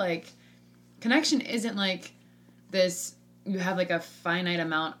not, like, connection isn't, like, this, you have, like, a finite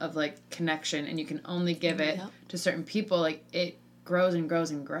amount of, like, connection, and you can only give it to certain people. Like, it grows and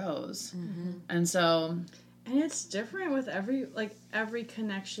grows and grows. And so... And it's different with every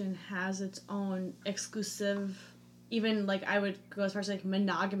connection has its own exclusive, even, like, I would go as far as, like,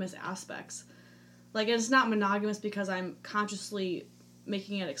 monogamous aspects. Like, it's not monogamous because I'm consciously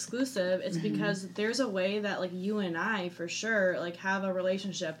making it exclusive. It's because there's a way that, like, you and I, for sure, like, have a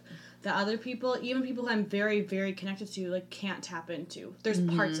relationship that other people, even people who I'm very, very connected to, like, can't tap into. There's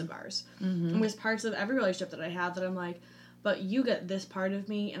parts of ours. And there's parts of every relationship that I have that I'm like, but you get this part of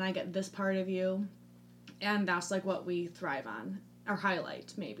me, and I get this part of you. And that's, like, what we thrive on, or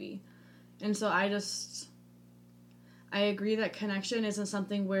highlight, maybe. And so I agree that connection isn't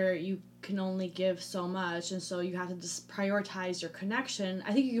something where you can only give so much, and so you have to just prioritize your connection.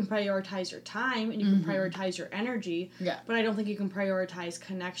 I think you can prioritize your time, and you can prioritize your energy, but I don't think you can prioritize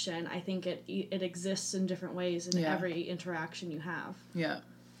connection. I think it exists in different ways in every interaction you have. Yeah.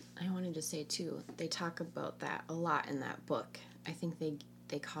 I wanted to say, too, they talk about that a lot in that book. I think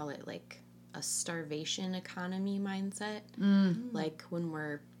they call it, like, a starvation economy mindset. Like, when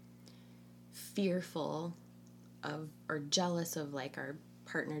we're fearful of or jealous of like our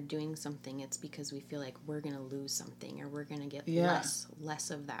partner doing something, it's because we feel like we're gonna lose something or we're gonna get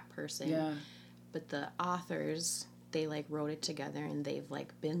less of that person. Yeah. But the authors, they like wrote it together and they've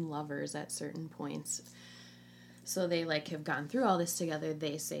like been lovers at certain points, so they like have gone through all this together.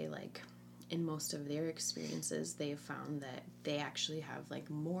 They say like in most of their experiences they've found that they actually have like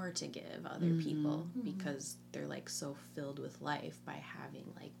more to give other people because they're like so filled with life by having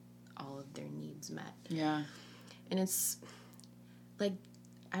like all of their needs met. Yeah. And it's like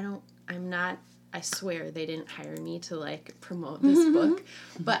I swear they didn't hire me to like promote this book,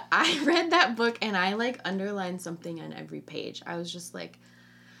 but I read that book and I like underlined something on every page. I was just like,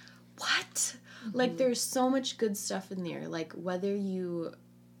 what? Like there's so much good stuff in there. Like whether you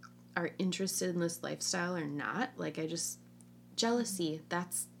are interested in this lifestyle or not, like jealousy,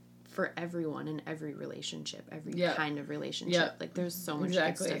 that's for everyone in every relationship, every kind of relationship. Yeah. Like there's so much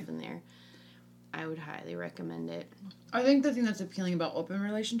good stuff in there. I would highly recommend it. I think the thing that's appealing about open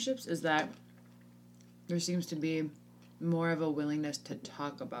relationships is that there seems to be more of a willingness to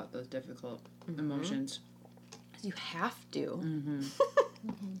talk about those difficult emotions. You have to.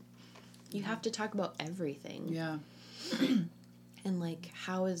 You have to talk about everything. Yeah. And, like,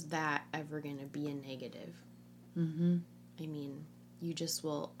 how is that ever going to be a negative? I mean, you just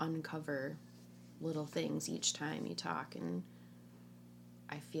will uncover little things each time you talk, and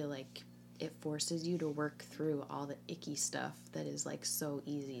I feel like it forces you to work through all the icky stuff that is, like, so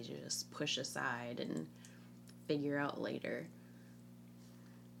easy to just push aside and figure out later.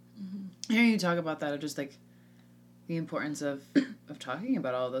 Hearing you talk about that, of just, like, the importance of talking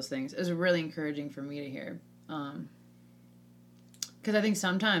about all of those things is really encouraging for me to hear. Because I think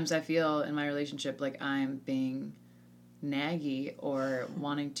sometimes I feel in my relationship like I'm being naggy or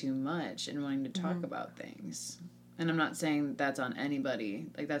wanting too much and wanting to talk about things. And I'm not saying that's on anybody.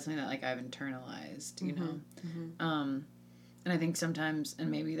 Like, that's something that, like, I've internalized, you know? And I think sometimes, and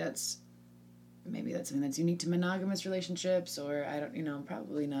maybe that's something that's unique to monogamous relationships, or I don't, you know,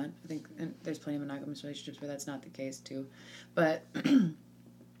 probably not. I think there's plenty of monogamous relationships where that's not the case, too. But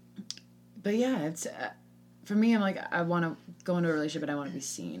yeah, it's, for me, I'm like, I want to go into a relationship and I want to be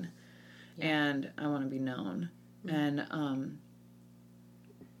seen. Yeah. And I want to be known. And,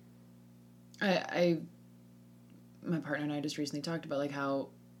 my partner and I just recently talked about, like, how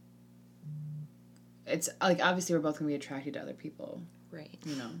it's, like, obviously we're both going to be attracted to other people. Right.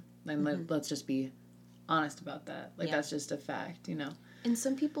 You know? And let's just be honest about that. Like, that's just a fact, you know? And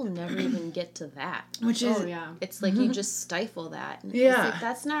some people never even get to that. Which is... It's like you just stifle that. And yeah. It's like,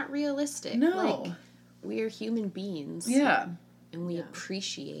 that's not realistic. No. Like, we are human beings. Yeah. And we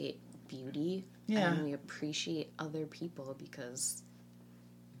appreciate beauty. Yeah. And we appreciate other people because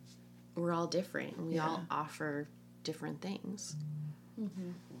we're all different. And we all offer different things.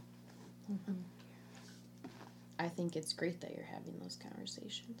 I think it's great that you're having those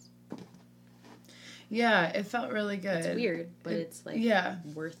conversations. Yeah, it felt really good. It's weird, but it's like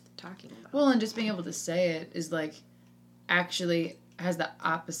worth talking about. Well, and just being able to say it is like actually has the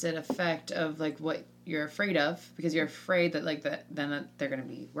opposite effect of like what you're afraid of, because you're afraid that like that they're going to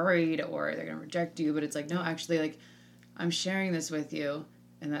be worried or they're going to reject you, but it's like, no, actually, like, I'm sharing this with you,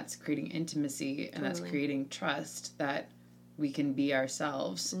 and that's creating intimacy, and that's creating trust that we can be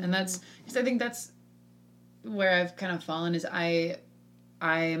ourselves. And that's, because I think that's where I've kind of fallen, is I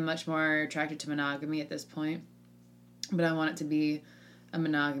am much more attracted to monogamy at this point, but I want it to be a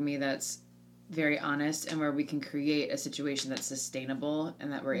monogamy that's very honest and where we can create a situation that's sustainable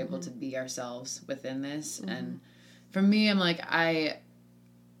and that we're able to be ourselves within this. And for me, I'm like,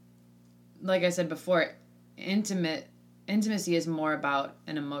 like I said before, intimacy is more about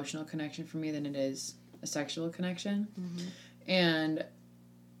an emotional connection for me than it is a sexual connection. And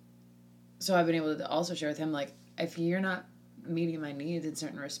so I've been able to also share with him, like, if you're not meeting my needs in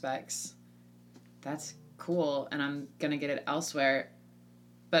certain respects, that's cool, and I'm gonna get it elsewhere,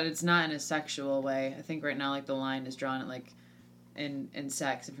 but it's not in a sexual way. I think right now, like, the line is drawn at, like, in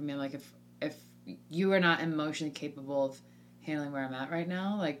sex, and for me, I'm like, if you are not emotionally capable of handling where I'm at right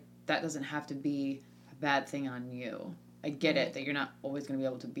now, like, that doesn't have to be a bad thing on you. I get it that you're not always gonna be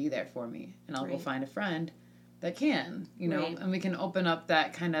able to be there for me, and I'll go find a friend that can, you know, and we can open up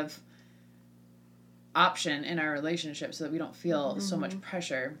that kind of option in our relationship so that we don't feel so much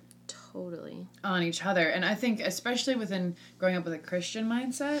pressure on each other. And I think especially within growing up with a Christian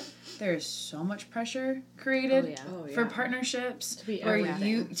mindset, there is so much pressure created for partnerships to be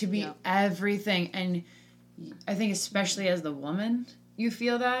everything. And I think especially as the woman, you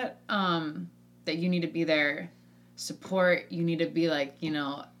feel that that you need to be their support, you need to be, like, you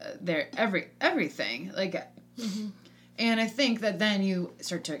know, their everything, like And I think that then you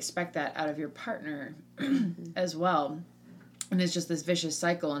start to expect that out of your partner as well. And it's just this vicious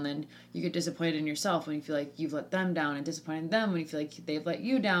cycle. And then you get disappointed in yourself when you feel like you've let them down, and disappointed in them when you feel like they've let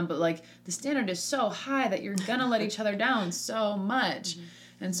you down. But like the standard is so high that you're going to let each other down so much.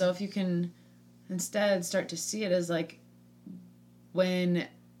 And so if you can instead start to see it as like, when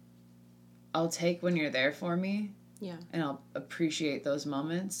I'll take when you're there for me. Yeah. And I'll appreciate those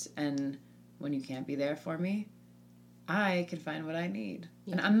moments. And when you can't be there for me, I can find what I need.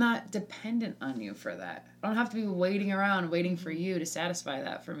 Yeah. And I'm not dependent on you for that. I don't have to be waiting around, waiting for you to satisfy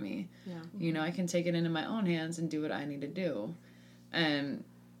that for me. Yeah. You know, I can take it into my own hands and do what I need to do. And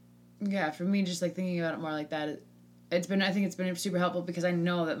yeah, for me, just like thinking about it more like that, I think it's been super helpful, because I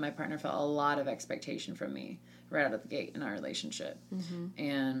know that my partner felt a lot of expectation from me right out of the gate in our relationship.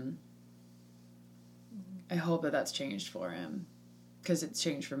 And I hope that that's changed for him, because it's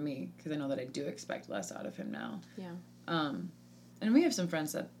changed for me, because I know that I do expect less out of him now. Yeah. And we have some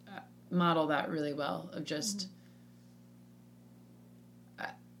friends that model that really well, of just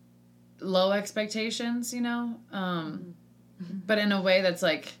low expectations, you know, but in a way that's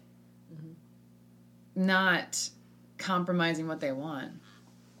like not compromising what they want.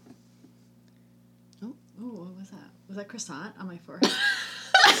 Oh, what was that? Was that croissant on my forehead?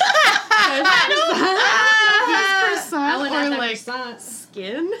 I went or after like croissant.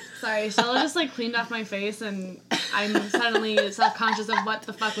 skin. Sorry, Stella just like cleaned off my face, and I'm suddenly self-conscious of what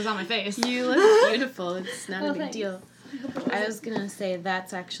the fuck was on my face. You look beautiful. It's not a big thanks. deal. I was gonna say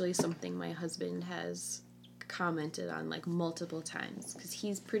that's actually something my husband has commented on like multiple times, because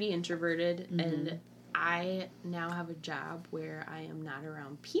he's pretty introverted, and I now have a job where I am not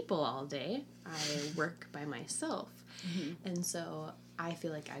around people all day. I work by myself. And so I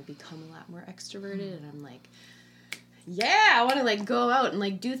feel like I've become a lot more extroverted, and I'm like, yeah, I want to like go out and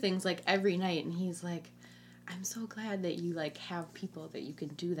like do things like every night. And he's like, I'm so glad that you like have people that you can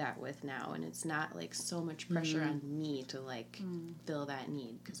do that with now, and it's not like so much pressure on me to like fill that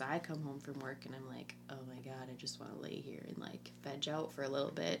need, because I come home from work and I'm like, oh my god, I just want to lay here and like veg out for a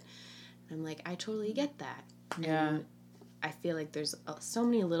little bit. And I'm like, I totally get that. Yeah. And I feel like there's so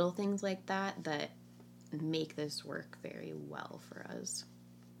many little things like that that make this work very well for us.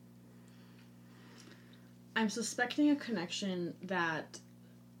 I'm suspecting a connection that,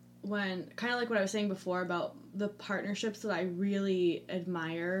 when kind of like what I was saying before about the partnerships that I really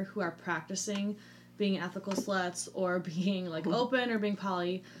admire, who are practicing being ethical sluts or being like open or being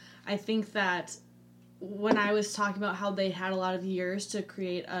poly, I think that when I was talking about how they had a lot of years to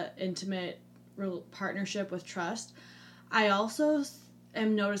create an intimate partnership with trust, I also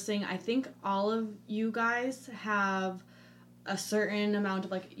am noticing, I think all of you guys have a certain amount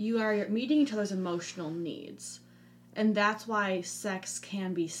of like, you are meeting each other's emotional needs. And that's why sex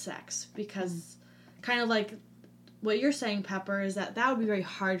can be sex, because kind of like what you're saying, Pepper, is that would be very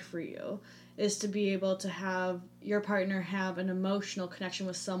hard for you, is to be able to have your partner have an emotional connection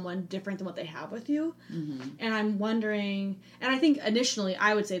with someone different than what they have with you. And I'm wondering, and I think initially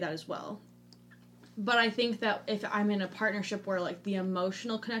I would say that as well. But I think that if I'm in a partnership where like the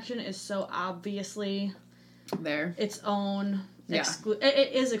emotional connection is so obviously There. its own... Yeah.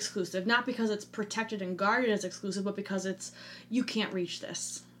 It is exclusive, not because it's protected and guarded as exclusive, but because it's, you can't reach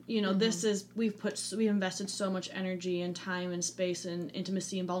this. You know, this is, we've invested so much energy and time and space and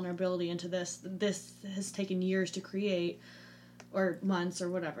intimacy and vulnerability into this. This has taken years to create, or months or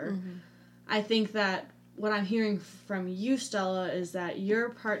whatever. I think that what I'm hearing from you, Stella, is that your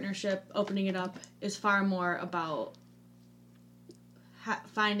partnership, opening it up, is far more about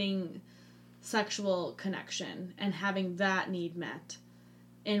finding sexual connection and having that need met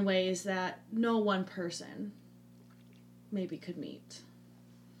in ways that no one person maybe could meet.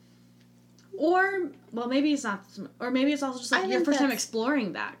 Or, well, maybe it's not, or maybe it's also just like your first time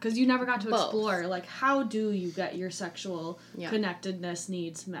exploring that, because you never got to explore, like, how do you get your sexual connectedness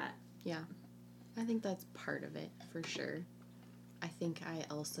needs met? Yeah. I think that's part of it, for sure. I think I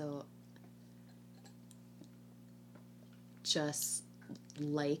also just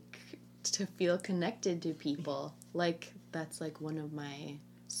like to feel connected to people. Like, that's like one of my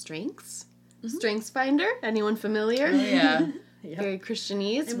strengths. Strengths Finder, anyone familiar? Oh, yeah. Very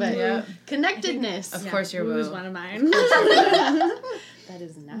Christianese, but connectedness. Of course you're Who's woo. one of mine. That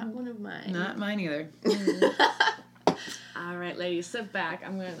is not one of mine. Not mine either. All right, ladies, sit back.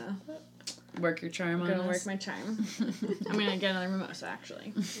 I'm gonna Work your charm on us. work my charm. I'm gonna get another mimosa,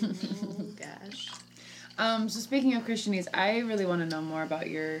 actually. Oh, gosh. So speaking of Christianese, I really want to know more about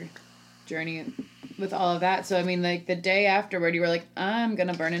your journey with all of that. So, I mean, like, the day afterward, you were like, I'm going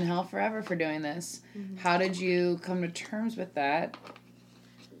to burn in hell forever for doing this. How did you come to terms with that?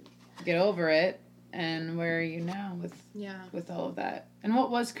 Get over it? And where are you now with all of that? And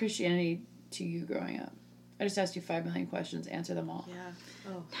what was Christianity to you growing up? I just asked you 5 million questions. Answer them all. Yeah.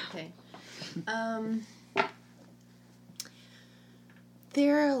 Oh, okay.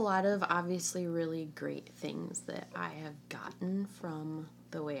 There are a lot of obviously really great things that I have gotten from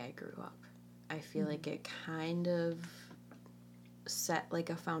the way I grew up. I feel like it kind of set like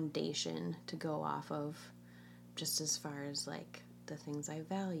a foundation to go off of, just as far as like the things I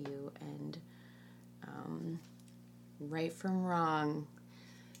value and right from wrong,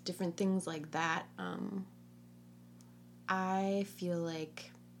 different things like that. I feel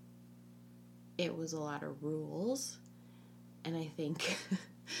like it was a lot of rules, and I think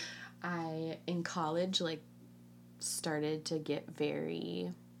I in college like started to get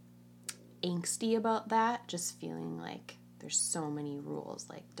very angsty about that, just feeling like there's so many rules,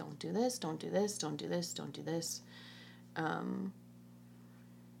 like don't do this, don't do this, don't do this, don't do this.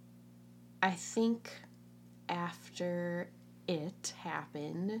 I think after it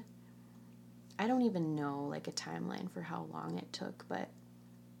happened, I don't even know like a timeline for how long it took, but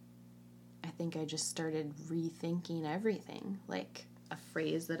I think I just started rethinking everything. Like a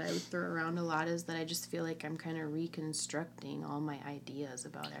phrase that I would throw around a lot is that I just feel like I'm kind of reconstructing all my ideas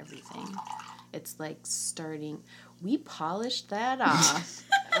about everything. It's like we polished that off.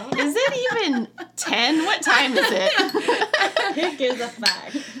 Is it even 10? What time is it? Pick is a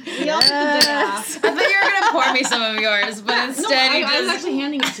fact. I thought you were going to pour me some of yours, but instead I was actually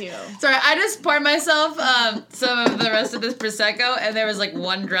handing it to you. Sorry, I just poured myself some of the rest of this Prosecco, and there was like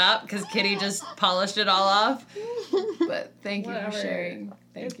 1 drop because Kitty just polished it all off. But thank you for sharing.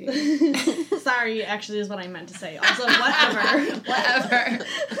 Thank you. Sorry, actually is what I meant to say. Also, whatever.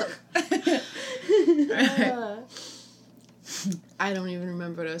 I don't even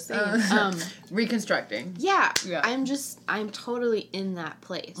remember what I was saying. Reconstructing. Yeah, I'm totally in that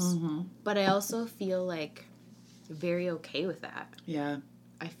place. Mm-hmm. But I also feel like very okay with that. Yeah.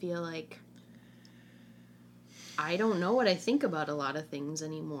 I feel like I don't know what I think about a lot of things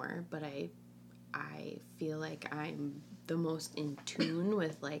anymore, but I feel like I'm the most in tune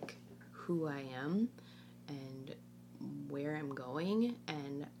with like who I am and where I'm going,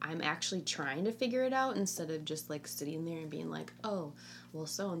 and I'm actually trying to figure it out instead of just like sitting there and being like, oh, well,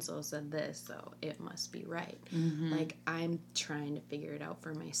 so-and-so said this, so it must be right. Mm-hmm. Like I'm trying to figure it out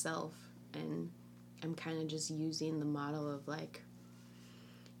for myself, and I'm kind of just using the model of like,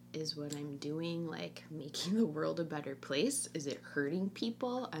 is what I'm doing like making the world a better place? Is it hurting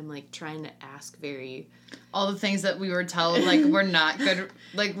people? I'm like trying to ask all the things that we were told like we're not good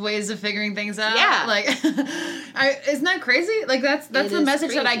like ways of figuring things out. Yeah. Like isn't that crazy? Like that's the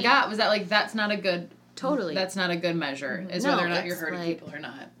message that I got, was that like that's not a good measure, is whether or not you're hurting people or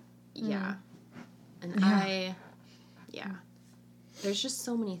not. Yeah. And there's just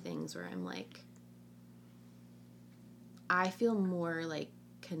so many things where I'm like, I feel more like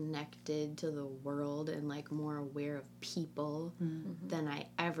connected to the world and like more aware of people than I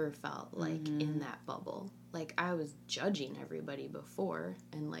ever felt like in that bubble. Like I was judging everybody before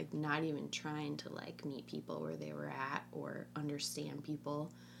and like not even trying to like meet people where they were at or understand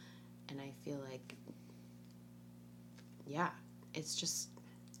people. And I feel like,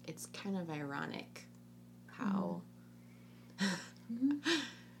 it's kind of ironic how,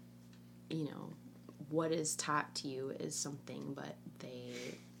 you know, what is taught to you is something, but they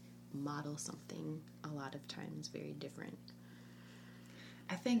model something a lot of times very different.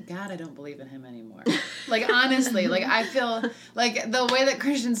 I thank God I don't believe in him anymore. Like, honestly, like, I feel like the way that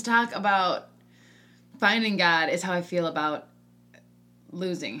Christians talk about finding God is how I feel about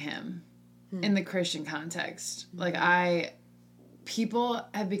losing him in the Christian context. Like, people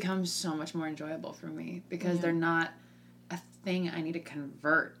have become so much more enjoyable for me because they're not a thing I need to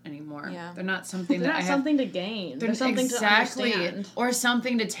convert anymore. Yeah. They're not something they're not something to gain. They're something to understand. Or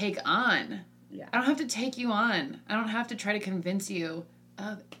something to take on. Yeah. I don't have to take you on. I don't have to try to convince you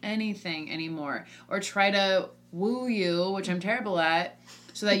of anything anymore. Or try to woo you, which I'm terrible at,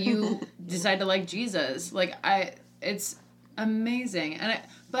 so that you decide to like Jesus. Like, it's amazing.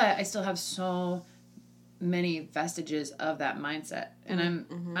 But I still have so many vestiges of that mindset. And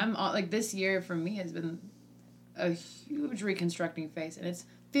I'm all, like, this year for me has been a huge reconstructing phase, and it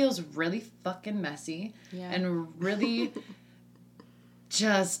feels really fucking messy and really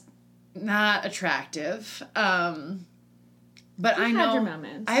just not attractive. But I know your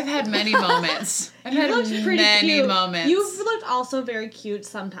moments. I've had many moments. I've had many moments. You've looked also very cute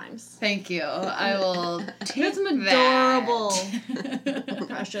sometimes. Thank you. I will take some adorable,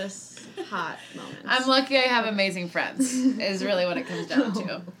 precious, hot moments. I'm lucky I have amazing friends, is really what it comes down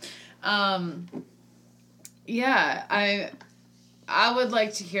to. I would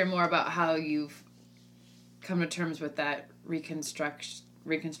like to hear more about how you've come to terms with that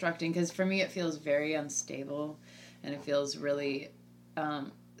reconstructing, because for me it feels very unstable, and it feels really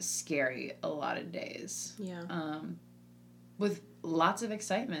scary a lot of days. Yeah. With lots of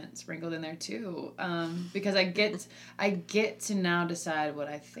excitement sprinkled in there too, because I get to now decide what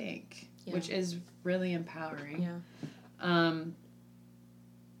I think, which is really empowering. Yeah.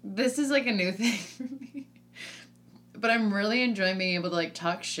 This is like a new thing for me, but I'm really enjoying being able to like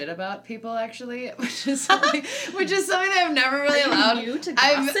talk shit about people, actually, which is something that I've never really allowed. New to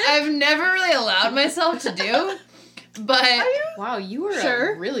gossip? I've never really allowed myself to do, but Wow, you were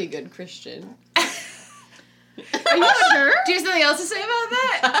Sure. a really good Christian. Are you sure? do you have something else to say about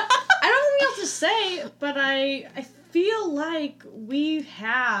that? I don't have anything else to say, but I feel like we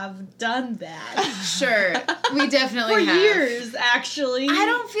have done that Sure, we definitely for have. years, actually. I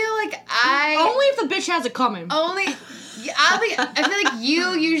don't feel like Only if the bitch has it coming. I feel like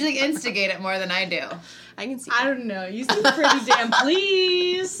you usually instigate it more than I do. I can see I don't know. You seem pretty damn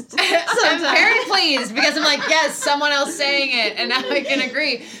pleased. I'm very pleased because I'm like, yes, someone else saying it, and now I can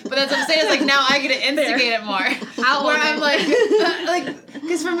agree. But that's what I'm saying. Is like now I get to instigate it more. Where I'm like,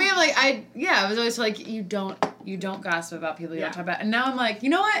 because for me, I'm like, I was always like, you don't gossip about people you don't talk about, and now I'm like, you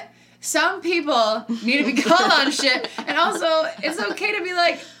know what? Some people need to be called on shit, and also it's okay to be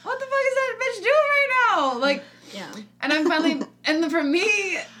like, what the fuck is that bitch doing right now? Like, Yeah. and I'm finally, and for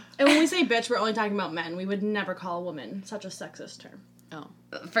me. And when we say bitch, we're only talking about men. We would never call a woman such a sexist term.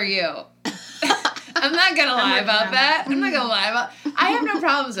 For you. I'm not gonna lie about that. I'm not gonna lie about. I have no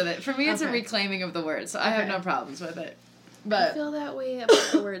problems with it. For me, it's a reclaiming of the word, so I have no problems with it. I But feel that way about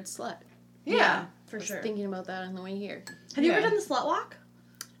the word slut. yeah, For I was sure. thinking about that on the way here. Have you ever Yeah. done the slut walk?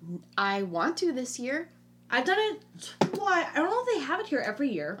 I want to this year. I've done it twice. I don't know if they have it here every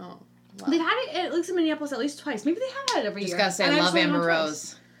year. Oh. They've had it at least in Minneapolis at least twice. Maybe they have had it every just year. gotta say, And I I've love just only Amber gone twice.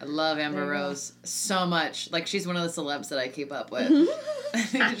 Rose. I love Amber There you go. Rose so much. Like she's one of the celebs that I keep up with.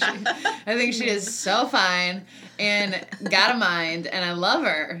 I think she is so fine and got a mind, and I love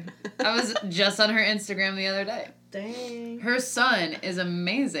her. I was just on her Instagram the other day. Dang. Her son is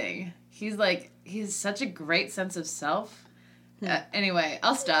amazing. He's such a great sense of self. Anyway,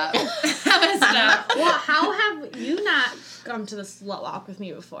 I'll stop. I'm gonna stop. Well, how have you not gone to the slut walk with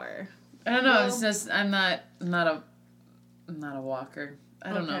me before? I don't know. Well- It's just I'm not a walker.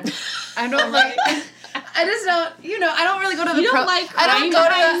 I don't know. Okay. I don't like. I just don't. I don't really go to the. You don't like I don't crying go to.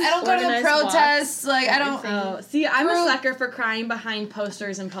 behind I don't go to the organized protests. Like I don't. Oh, see, I'm a Group- sucker for crying behind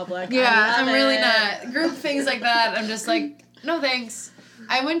posters in public. Yeah, I I'm love really it. not. Group things like that. I'm just like, no thanks.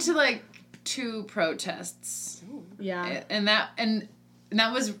 I went to like 2 protests. Yeah. And that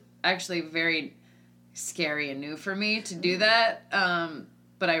was actually very scary and new for me to do that.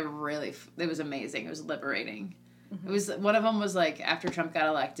 But it was amazing. It was liberating. It was, one of them was like after Trump got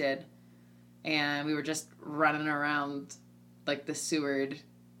elected, and we were just running around like the Seward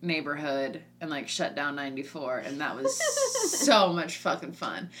neighborhood and like shut down 94, and that was so much fucking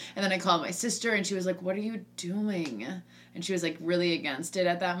fun. And then I called my sister, and she was like, "What are you doing?" And she was like really against it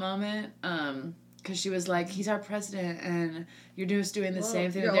at that moment. Because she was like, he's our president, and you're just doing the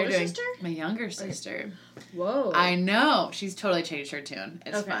same thing Your that they're older doing. sister? My younger sister. Whoa. I know. She's totally changed her tune.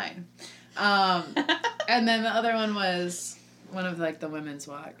 It's Okay. fine. And then the other one was one of like the women's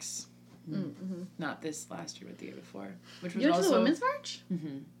walks. Mm-hmm. Not this last year, but the year before. Which was You went also to the women's march?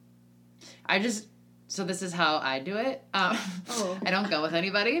 So this is how I do it. Oh. I don't go with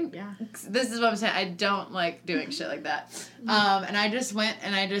anybody. Yeah. This is what I'm saying. I don't like doing shit like that. And I just went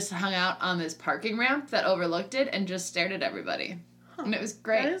and I just hung out on this parking ramp that overlooked it and just stared at everybody. And it was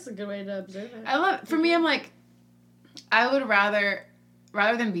great. That is a good way to observe it. I love. For me, I'm like, I would rather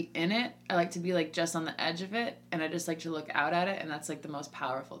than be in it, I like to be like just on the edge of it, and I just like to look out at it, and that's like the most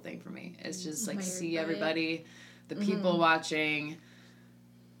powerful thing for me. It's just like see everybody, the people watching.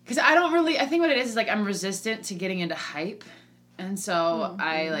 Because I think what it is like I'm resistant to getting into hype, and so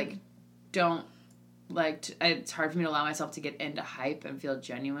I like don't like to, it's hard for me to allow myself to get into hype and feel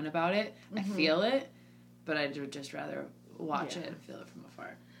genuine about it. I feel it, but I would just rather watch it and feel it from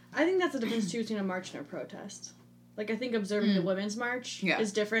afar. I think that's the difference too between a march and a protest. Like, I think observing the women's march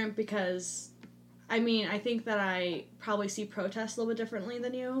is different because, I mean, I think that I probably see protests a little bit differently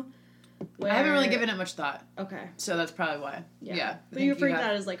than you. I haven't really given it much thought, Okay. so that's probably why. Yeah. But you refer to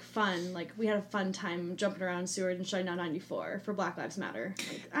that as, like, fun. Like, we had a fun time jumping around Seward and shutting down 94 for Black Lives Matter.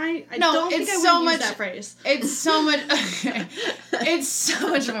 Like, I No, don't think it's I would so use much- that phrase. It's so much. It's so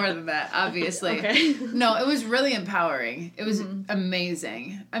much more than that. Obviously, Okay. no. It was really empowering. It was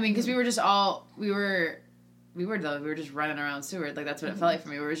amazing. I mean, because we were just we were just running around Seward. Like that's what it felt like for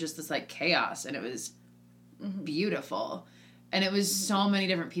me. It was just this like chaos, and it was beautiful. And it was so many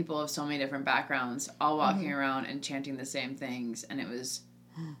different people of so many different backgrounds all walking around and chanting the same things. And it was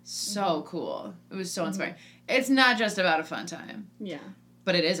so cool. It was so inspiring. It's not just about a fun time. Yeah.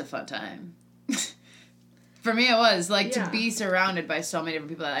 But it is a fun time. For me, it was. Like, to be surrounded by so many different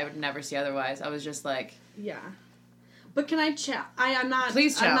people that I would never see otherwise. I was just like... Yeah. But can I I'm not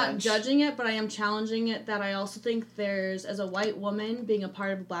judging it, but I am challenging it that I also think there's, as a white woman, being a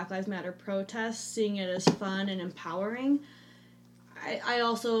part of a Black Lives Matter protest, seeing it as fun and empowering, I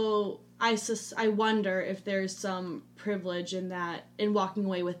wonder if there's some privilege in that, in walking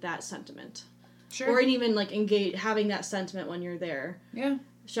away with that sentiment. Sure. Or in even, like, having that sentiment when you're there. Yeah.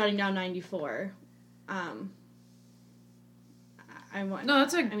 Shutting down 94.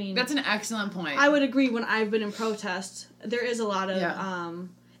 That's an excellent point. I would agree. When I've been in protest, there is a lot of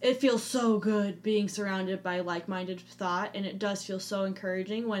it feels so good being surrounded by like-minded thought, and it does feel so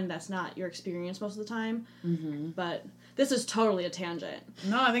encouraging when that's not your experience most of the time. But this is totally a tangent.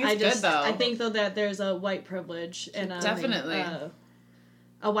 No, I think it's good though. I think though that there's a white privilege and definitely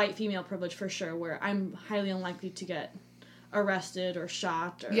a white female privilege for sure, where I'm highly unlikely to get arrested or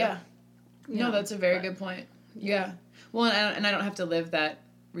shot. Or, that's a very good point. Yeah. Well, and I don't have to live that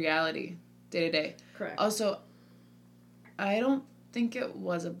reality day to day. Correct. Also, I don't think it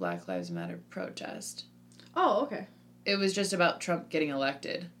was a Black Lives Matter protest. Oh, okay. It was just about Trump getting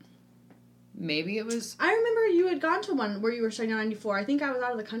elected. Maybe it was... I remember you had gone to one where you were shutting down 94. I think I was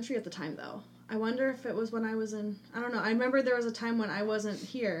out of the country at the time, though. I wonder if it was when I was in... I don't know. I remember there was a time when I wasn't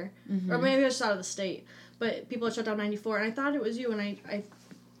here. Or maybe I was just out of the state. But people had shut down 94, and I thought it was you, and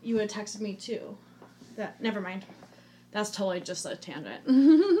you had texted me, too. Never mind. That's totally just a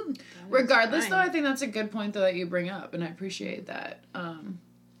tangent. Regardless, though, I think that's a good point, though, that you bring up, and I appreciate that. And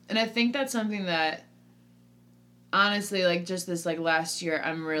I think that's something that, honestly, like, just this, like, last year,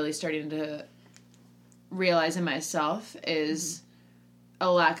 I'm really starting to realize in myself is a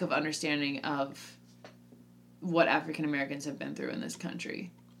lack of understanding of what African Americans have been through in this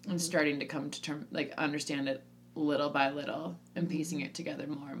country. And starting to come to terms, like, understand it little by little and piecing it together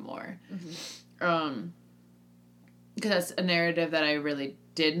more and more. Because that's a narrative that I really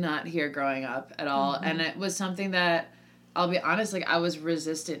did not hear growing up at all. And it was something that, I'll be honest, like, I was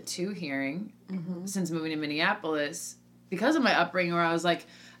resistant to hearing since moving to Minneapolis because of my upbringing, where I was like,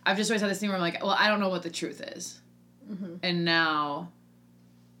 I've just always had this thing where I'm like, well, I don't know what the truth is. And now,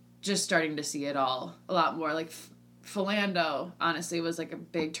 just starting to see it all a lot more. Like, Philando, honestly, was, like, a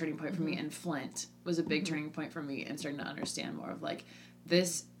big turning point for me, and Flint was a big turning point for me, and starting to understand more of, like,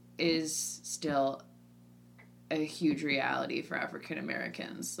 this is still a huge reality for African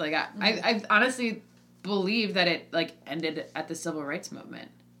Americans. Like, I honestly believe that it, like, ended at the Civil Rights Movement.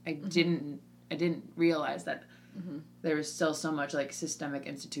 I didn't realize that there was still so much, like, systemic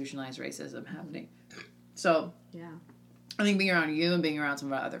institutionalized racism happening. So, I think being around you and being around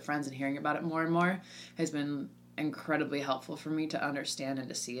some of our other friends and hearing about it more and more has been incredibly helpful for me to understand and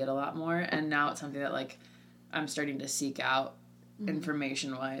to see it a lot more. And now it's something that, like, I'm starting to seek out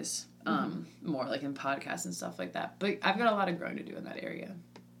information-wise, more, like, in podcasts and stuff like that. But I've got a lot of growing to do in that area,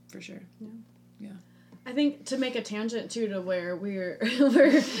 for sure. Yeah. I think to make a tangent, too, to where where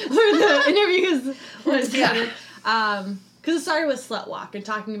the interview was headed, because it started with Slut Walk and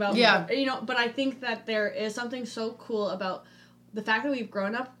talking about, but I think that there is something so cool about the fact that we've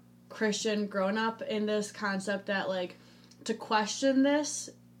grown up Christian, grown up in this concept that, like, to question this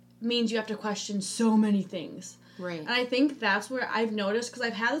means you have to question so many things. Right. And I think that's where I've noticed, because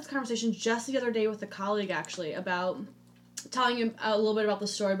I've had this conversation just the other day with a colleague, actually, about telling him a little bit about the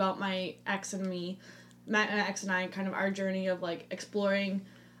story about my ex and me, my ex and I, kind of our journey of, like, exploring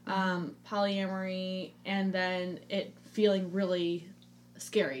polyamory, and then it feeling really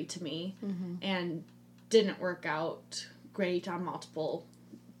scary to me, and didn't work out great on multiple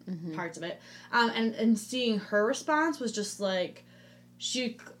parts of it. And seeing her response was just, like,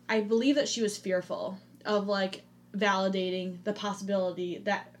 I believe that she was fearful of, like, validating the possibility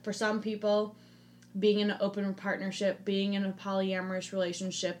that for some people, being in an open partnership, being in a polyamorous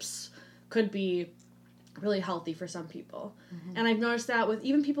relationships could be really healthy for some people. And I've noticed that with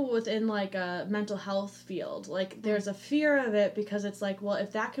even people within, like, a mental health field, like, there's a fear of it, because it's like, well,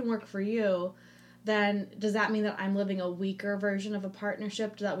 if that can work for you, then does that mean that I'm living a weaker version of a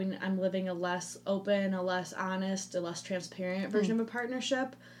partnership? Does that mean I'm living a less open, a less honest, a less transparent version of a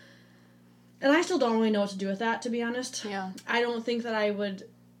partnership? And I still don't really know what to do with that, to be honest. Yeah. I don't think that I would...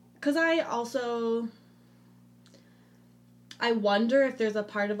 Because I wonder if there's a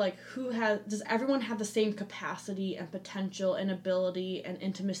part of, like, does everyone have the same capacity and potential and ability and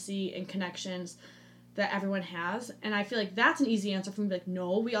intimacy and connections that everyone has? And I feel like that's an easy answer for me, like,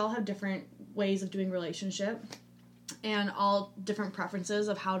 no, we all have different ways of doing relationship. and all different preferences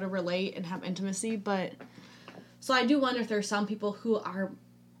of how to relate and have intimacy, but so I do wonder if there's some people who are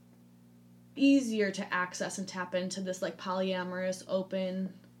easier to access and tap into this like polyamorous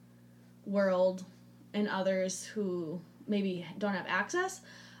open world and others who maybe don't have access.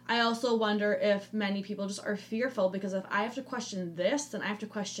 I also wonder if many people just are fearful because if I have to question this, then I have to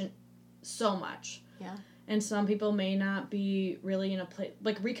question so much. Yeah. And some people may not be really in a place,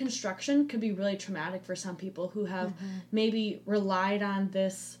 like reconstruction could be really traumatic for some people who have maybe relied on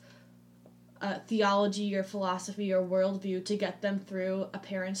this theology or philosophy or worldview to get them through a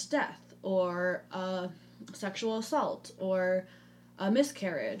parent's death or a sexual assault or a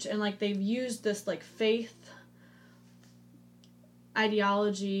miscarriage. And like they've used this like faith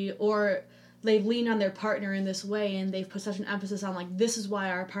ideology or they've leaned on their partner in this way and they've put such an emphasis on like this is why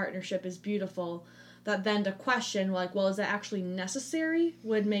our partnership is beautiful, that then to question like, well, is that actually necessary,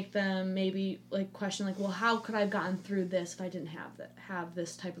 would make them maybe like question like, well, how could I have gotten through this if I didn't have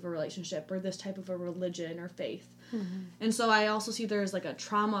this type of a relationship or this type of a religion or faith. And so I also see there's like a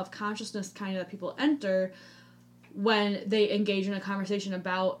trauma of consciousness kind of that people enter when they engage in a conversation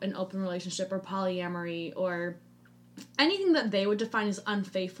about an open relationship or polyamory or anything that they would define as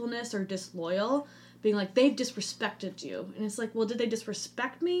unfaithfulness or disloyal, being like, they've disrespected you. And it's like, well, did they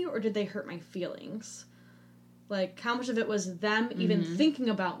disrespect me or did they hurt my feelings? Like, how much of it was them even thinking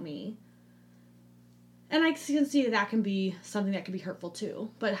about me? And I can see that can be something that can be hurtful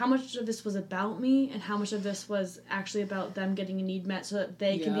too. But how much of this was about me and how much of this was actually about them getting a need met so that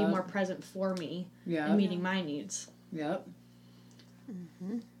they can be more present for me and meeting my needs? Yep.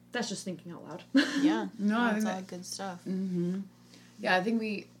 That's just thinking out loud. Yeah. No, I That's think all good stuff. Yeah, I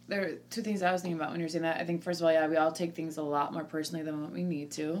think there are two things I was thinking about when you were saying that. I think, first of all, we all take things a lot more personally than what we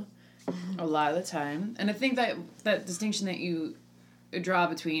need to, a lot of the time. And I think that distinction that you draw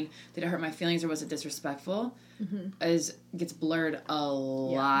between did it hurt my feelings or was it disrespectful gets blurred a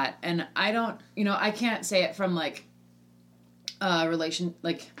lot. And I don't, I can't say it from like relation,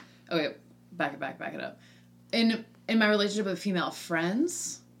 like, okay, back it up. In my relationship with female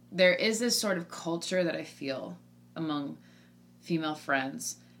friends, there is this sort of culture that I feel among female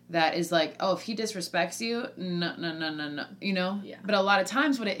friends that is like, oh, if he disrespects you, no, Yeah. But a lot of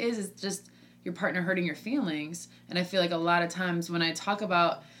times what it is just your partner hurting your feelings. And I feel like a lot of times when I talk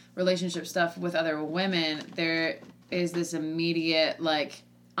about relationship stuff with other women, there is this immediate, like,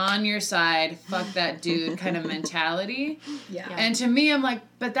 on your side, fuck that dude kind of mentality. Yeah. And to me, I'm like,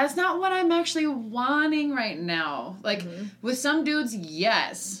 but that's not what I'm actually wanting right now. Like, with some dudes,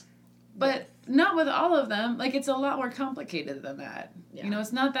 yes. But not with all of them. Like, it's a lot more complicated than that. Yeah.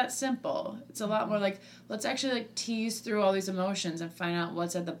 It's not that simple. It's a lot more like, let's actually, like, tease through all these emotions and find out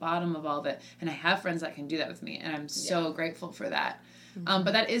what's at the bottom of all of it. And I have friends that can do that with me, and I'm so grateful for that.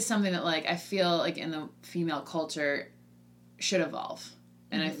 But that is something that, like, I feel like in the female culture should evolve.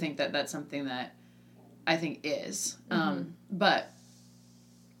 And I think that that's something that I think is. But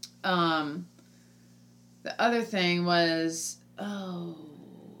the other thing was, I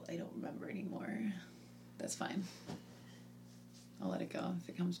don't remember anymore. That's fine. I'll let it go. If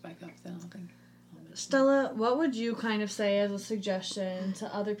it comes back up, then I'll think. Stella, what would you kind of say as a suggestion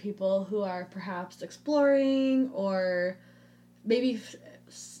to other people who are perhaps exploring or maybe,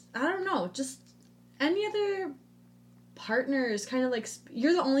 I don't know, just any other partners, kind of like,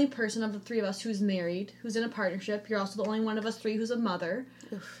 you're the only person of the three of us who's married, who's in a partnership. You're also the only one of us three who's a mother.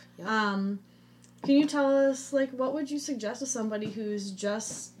 Oof, yep. Can you tell us, like, what would you suggest to somebody who's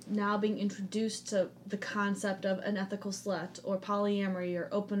just now being introduced to the concept of an ethical slut or polyamory or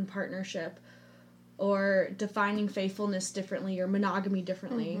open partnership or defining faithfulness differently or monogamy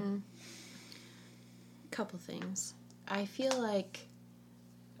differently? Couple things. I feel like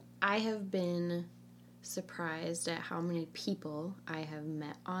I have been surprised at how many people I have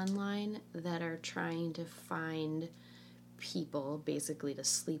met online that are trying to find people basically to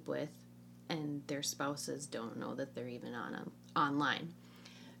sleep with, and their spouses don't know that they're even online.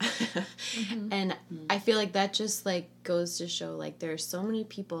 And I feel like that just, like, goes to show, like, there are so many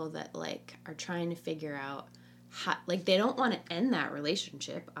people that, like, are trying to figure out how, like, they don't want to end that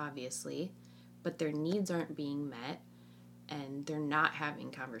relationship, obviously, but their needs aren't being met, and they're not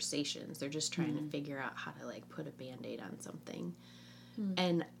having conversations. They're just trying to figure out how to, like, put a Band-Aid on something.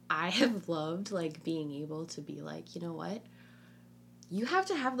 And I have loved, like, being able to be like, you know what? You have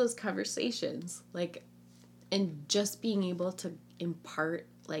to have those conversations. Like, and just being able to impart,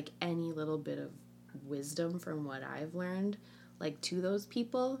 like, any little bit of wisdom from what I've learned, like, to those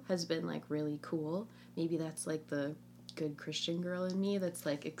people has been, like, really cool. Maybe that's, like, the good Christian girl in me that's,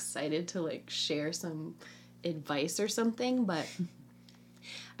 like, excited to, like, share some advice or something, but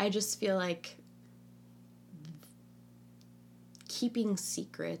I just feel like keeping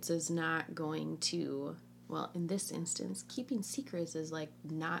secrets is not going to, well, in this instance, keeping secrets is like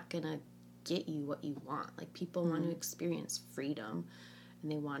not going to get you what you want. Like people want to experience freedom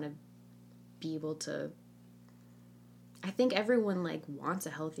and they want to be able to, I think everyone like wants a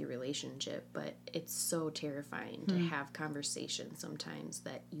healthy relationship, but it's so terrifying to have conversations sometimes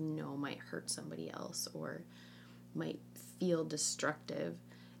that you know might hurt somebody else or might feel destructive.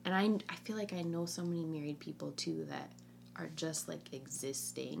 And I feel like I know so many married people too that are just like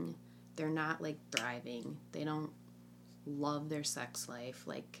existing. They're not like thriving. They don't love their sex life.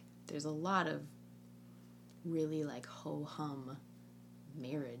 Like there's a lot of really like ho-hum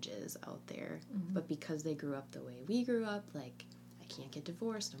marriages out there, but because they grew up the way we grew up, like I can't get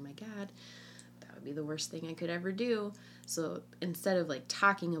divorced, oh my god, that would be the worst thing I could ever do. So instead of like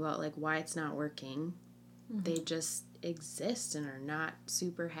talking about like why it's not working, they just exist and are not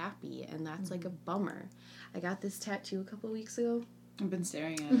super happy, and that's like a bummer. I got this tattoo a couple weeks ago. I've been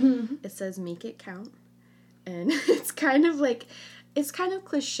staring at it. It says make it count, and it's kind of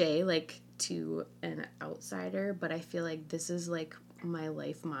cliche like to an outsider, but I feel like this is like my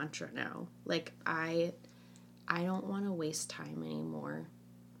life mantra now. Like I don't want to waste time anymore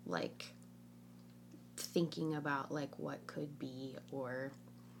like thinking about like what could be, or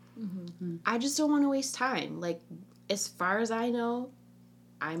I just don't want to waste time. Like as far as I know,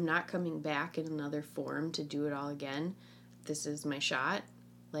 I'm not coming back in another form to do it all again. This is my shot.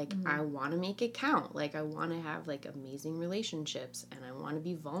 Like I want to make it count. Like I want to have like amazing relationships, and I want to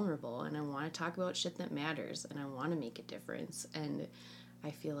be vulnerable, and I want to talk about shit that matters, and I want to make a difference. And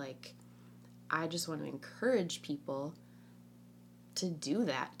I feel like I just want to encourage people to do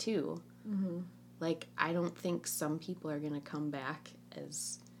that too. Like I don't think some people are going to come back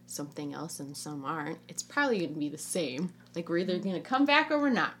as something else and some aren't. It's probably going to be the same. Like we're either going to come back or we're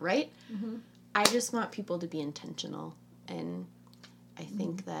not, right? I just want people to be intentional, and I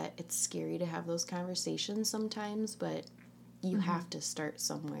think that it's scary to have those conversations sometimes, but you have to start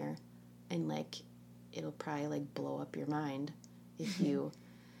somewhere, and like it'll probably like blow up your mind if you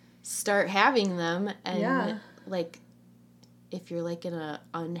start having them. And like if you're like in a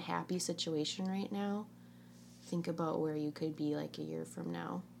unhappy situation right now, think about where you could be like a year from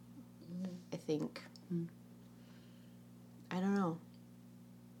now. I think I don't know.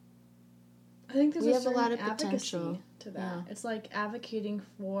 I think there's We a have a certain lot of advocacy potential. to that. Yeah. It's like advocating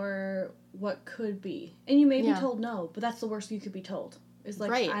for what could be. And you may be told no, but that's the worst you could be told. It's like,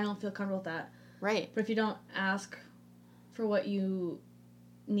 Right. I don't feel comfortable with that. Right. But if you don't ask for what you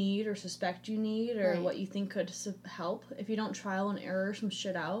need or suspect you need or Right. what you think could help, if you don't trial and error some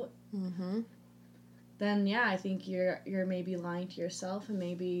shit out, then yeah, I think you're maybe lying to yourself and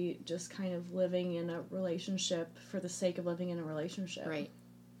maybe just kind of living in a relationship for the sake of living in a relationship. Right.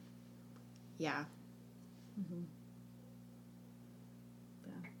 Yeah.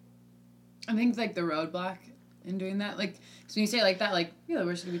 I think like the roadblock in doing that, like, so when you say it like that, like, yeah, the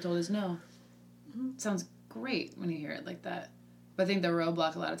worst you can be told is no. Sounds great when you hear it like that. But I think the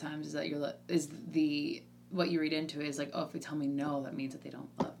roadblock a lot of times is that what you read into is like, oh, if they tell me no, that means that they don't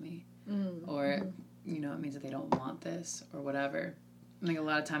love me, or you know, it means that they don't want this or whatever. I think a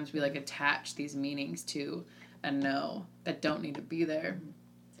lot of times we like attach these meanings to a no that don't need to be there.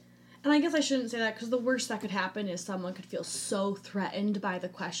 And I guess I shouldn't say that, because the worst that could happen is someone could feel so threatened by the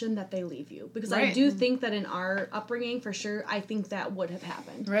question that they leave you. Because I Right. do think that in our upbringing, for sure, I think that would have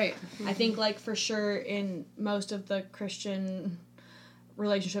happened. Right. I think, like, for sure, in most of the Christian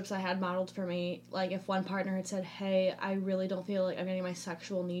relationships I had modeled for me, like, if one partner had said, hey, I really don't feel like I'm getting my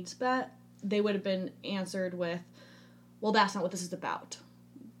sexual needs met, they would have been answered with, well, that's not what this is about.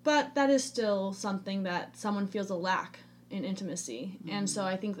 But that is still something that someone feels a lack in intimacy. And so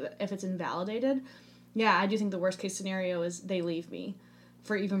I think that if it's invalidated, yeah, I do think the worst case scenario is they leave me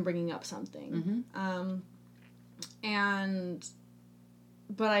for even bringing up something.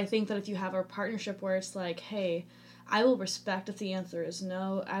 But I think that if you have a partnership where it's like, hey, I will respect if the answer is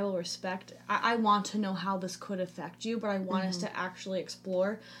no. I will respect. I want to know how this could affect you, but I want us to actually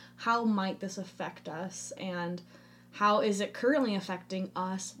explore how might this affect us, and how is it currently affecting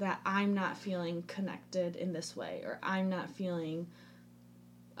us that I'm not feeling connected in this way, or I'm not feeling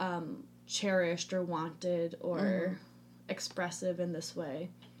cherished or wanted or expressive in this way.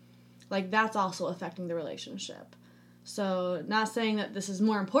 Like, that's also affecting the relationship. So, not saying that this is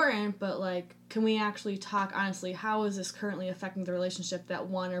more important, but, like, can we actually talk honestly, how is this currently affecting the relationship that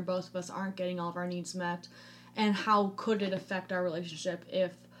one or both of us aren't getting all of our needs met? And how could it affect our relationship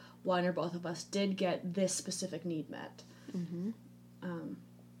if one or both of us did get this specific need met? I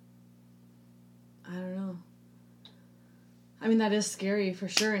don't know. I mean, that is scary for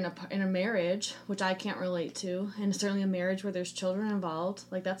sure in a marriage, which I can't relate to, and certainly a marriage where there's children involved.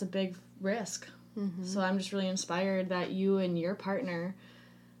 Like, that's a big risk. Mm-hmm. So I'm just really inspired that you and your partner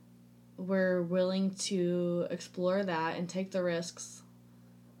were willing to explore that and take the risks,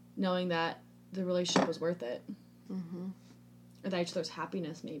 knowing that the relationship was worth it. Mm-hmm. Or that each other's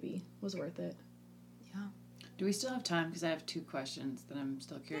happiness maybe was worth it. Yeah. Do we still have time? Because I have 2 questions that I'm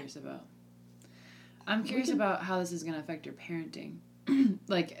still curious about. I'm curious about how this is going to affect your parenting.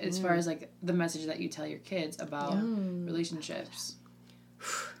 Like, as far as, like, the message that you tell your kids about relationships.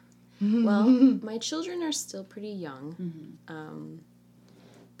 Well, my children are still pretty young. Mm-hmm.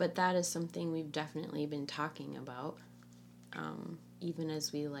 But that is something we've definitely been talking about. Even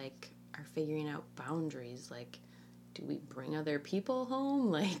as we, like, are figuring out boundaries. Like, do we bring other people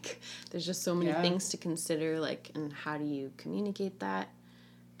home? Like, there's just so many things to consider, like, and how do you communicate that?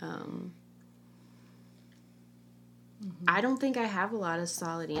 I don't think I have a lot of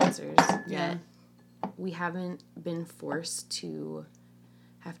solid answers yet. We haven't been forced to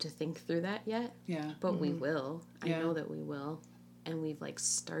have to think through that yet. Yeah. But we will. I know that we will. And we've, like,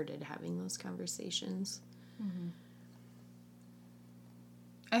 started having those conversations. Mm-hmm.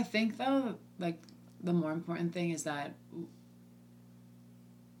 I think, though, like, the more important thing is that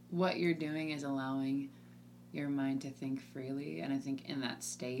what you're doing is allowing your mind to think freely. And I think in that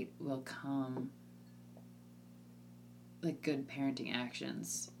state will come, like, good parenting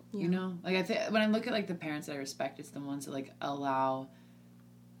actions. You know? Like, I think when I look at, like, the parents that I respect, it's the ones that, like, allow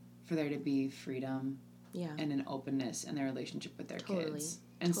for there to be freedom and an openness in their relationship with their kids.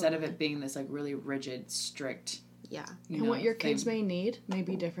 Instead of it being this, like, really rigid, strict... Yeah. And what your kids may need may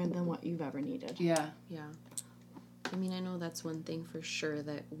be different than what you've ever needed. Yeah. Yeah. I mean, I know that's one thing for sure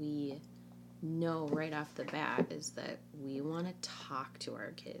that we know right off the bat is that we want to talk to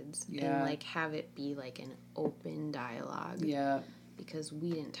our kids. Yeah. And, like, have it be, like, an open dialogue. Yeah. Because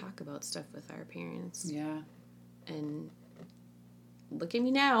we didn't talk about stuff with our parents. Yeah. And look at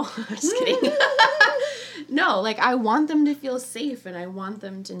me now. Just kidding. No, like, I want them to feel safe, and I want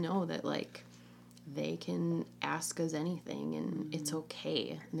them to know that, like, they can ask us anything, and it's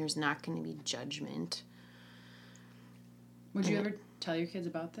okay, and there's not going to be judgment. Would you ever tell your kids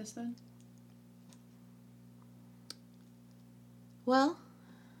about this, then? Well,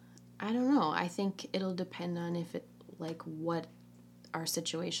 I don't know. I think it'll depend on if it, like, what our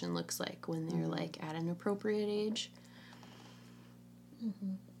situation looks like when they're, like, at an appropriate age.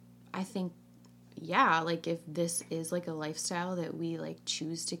 I think, yeah, like, if this is, like, a lifestyle that we, like,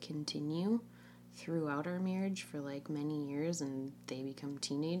 choose to continue throughout our marriage for, like, many years, and they become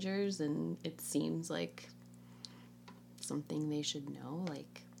teenagers, and it seems like something they should know,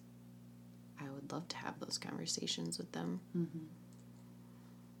 like, I would love to have those conversations with them. Mm-hmm.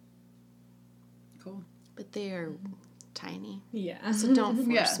 Cool. But they are tiny. Yeah. So don't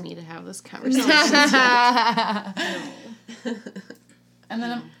force me to have this conversation. And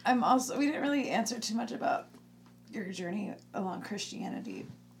then I'm also, we didn't really answer too much about your journey along Christianity.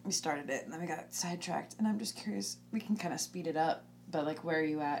 We started it and then we got sidetracked, and I'm just curious, we can kind of speed it up, but, like, where are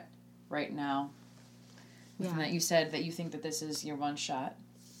you at right now? Yeah. That you said that you think that this is your one shot.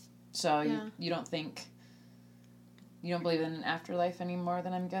 So you don't think, you don't believe in an afterlife anymore,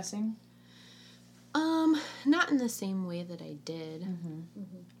 then I'm guessing? Not in the same way that I did.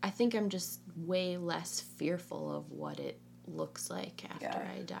 I think I'm just way less fearful of what it looks like after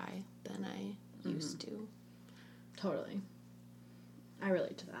I die than I used to. Totally. I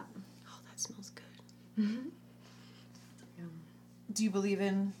relate to that. Oh, that smells good. Do you believe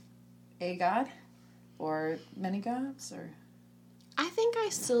in a God or many gods, or? I think I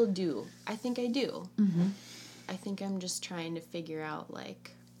still do. I think I do. I think I'm just trying to figure out,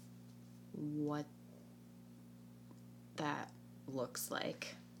 like, what that looks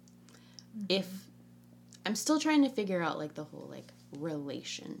like. If I'm still trying to figure out, like, the whole, like,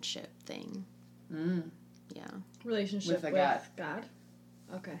 relationship thing. Yeah. Relationship With with a God.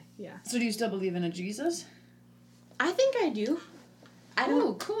 Okay, yeah. So do you still believe in a Jesus? I think I do. I don't.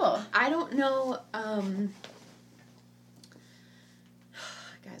 Ooh, cool. I don't know. Guys,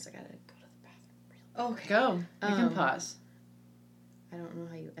 I gotta go to the bathroom. Okay. Go. You can pause. I don't know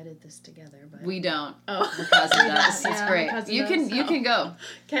how you edit this together, but We don't. oh, The cousin does. It's Yeah, great. cousin You does. can go.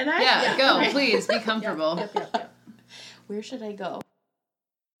 can I? Yeah, go. okay. Please be comfortable. Yep. Where should I go?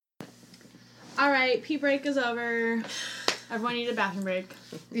 All right, pee break is over. Everyone need a bathroom break.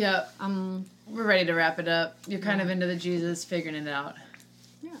 Yeah. We're ready to wrap it up. You're kind of into the Jesus, figuring it out.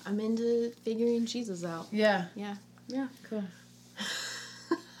 Yeah, I'm into figuring Jesus out. Yeah. Yeah. Yeah. Cool.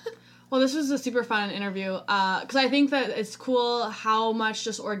 Well, this was a super fun interview because I think that it's cool how much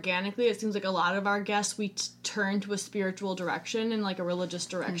just organically it seems like a lot of our guests we turn to a spiritual direction and like a religious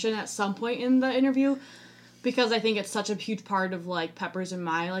direction at some point in the interview, because I think it's such a huge part of like Pepper's and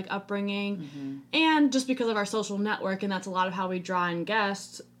my like upbringing, and just because of our social network, and that's a lot of how we draw in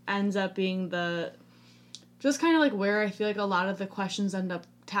guests, ends up being the just kind of like where I feel like a lot of the questions end up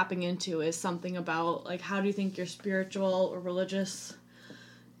tapping into is something about like how do you think your spiritual or religious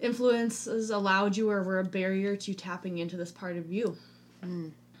influences allowed you or were a barrier to tapping into this part of you.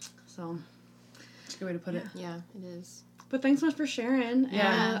 So that's a good way to put it. Yeah, it is. But thanks so much for sharing.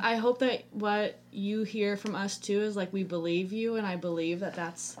 Yeah. And I hope that what you hear from us too is like we believe you, and I believe that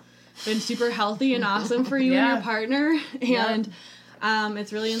that's been super healthy and awesome for you and your partner. And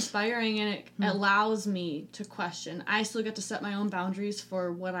it's really inspiring, and it allows me to question. I still get to set my own boundaries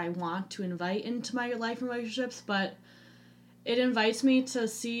for what I want to invite into my life and relationships, but it invites me to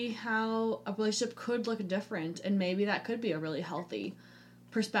see how a relationship could look different, and maybe that could be a really healthy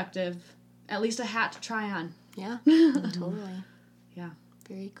perspective, at least a hat to try on. Yeah, totally. Yeah.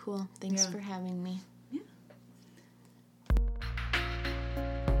 Very cool. Thanks for having me.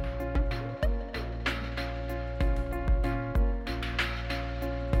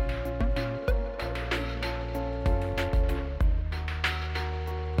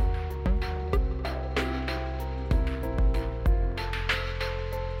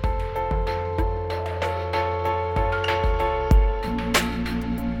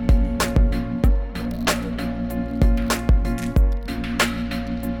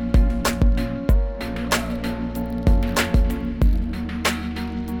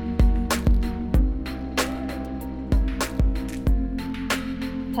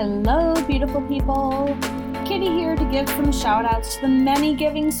 Hello, beautiful people. Kitty here to give some shout outs to the many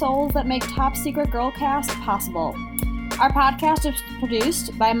giving souls that make Top Secret Girlcast possible. Our podcast is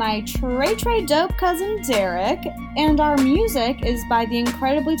produced by my Trey dope cousin Derek, and our music is by the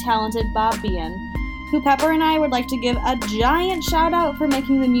incredibly talented Bob Bean, who Pepper and I would like to give a giant shout out for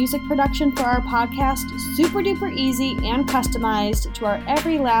making the music production for our podcast super duper easy and customized to our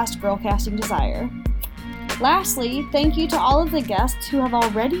every last girlcasting desire. Lastly, thank you to all of the guests who have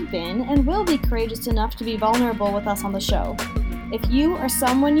already been and will be courageous enough to be vulnerable with us on the show. If you or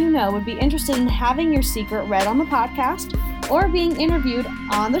someone you know would be interested in having your secret read on the podcast or being interviewed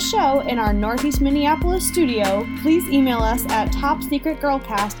on the show in our Northeast Minneapolis studio, please email us at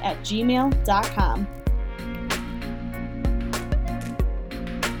topsecretgirlcast@gmail.com.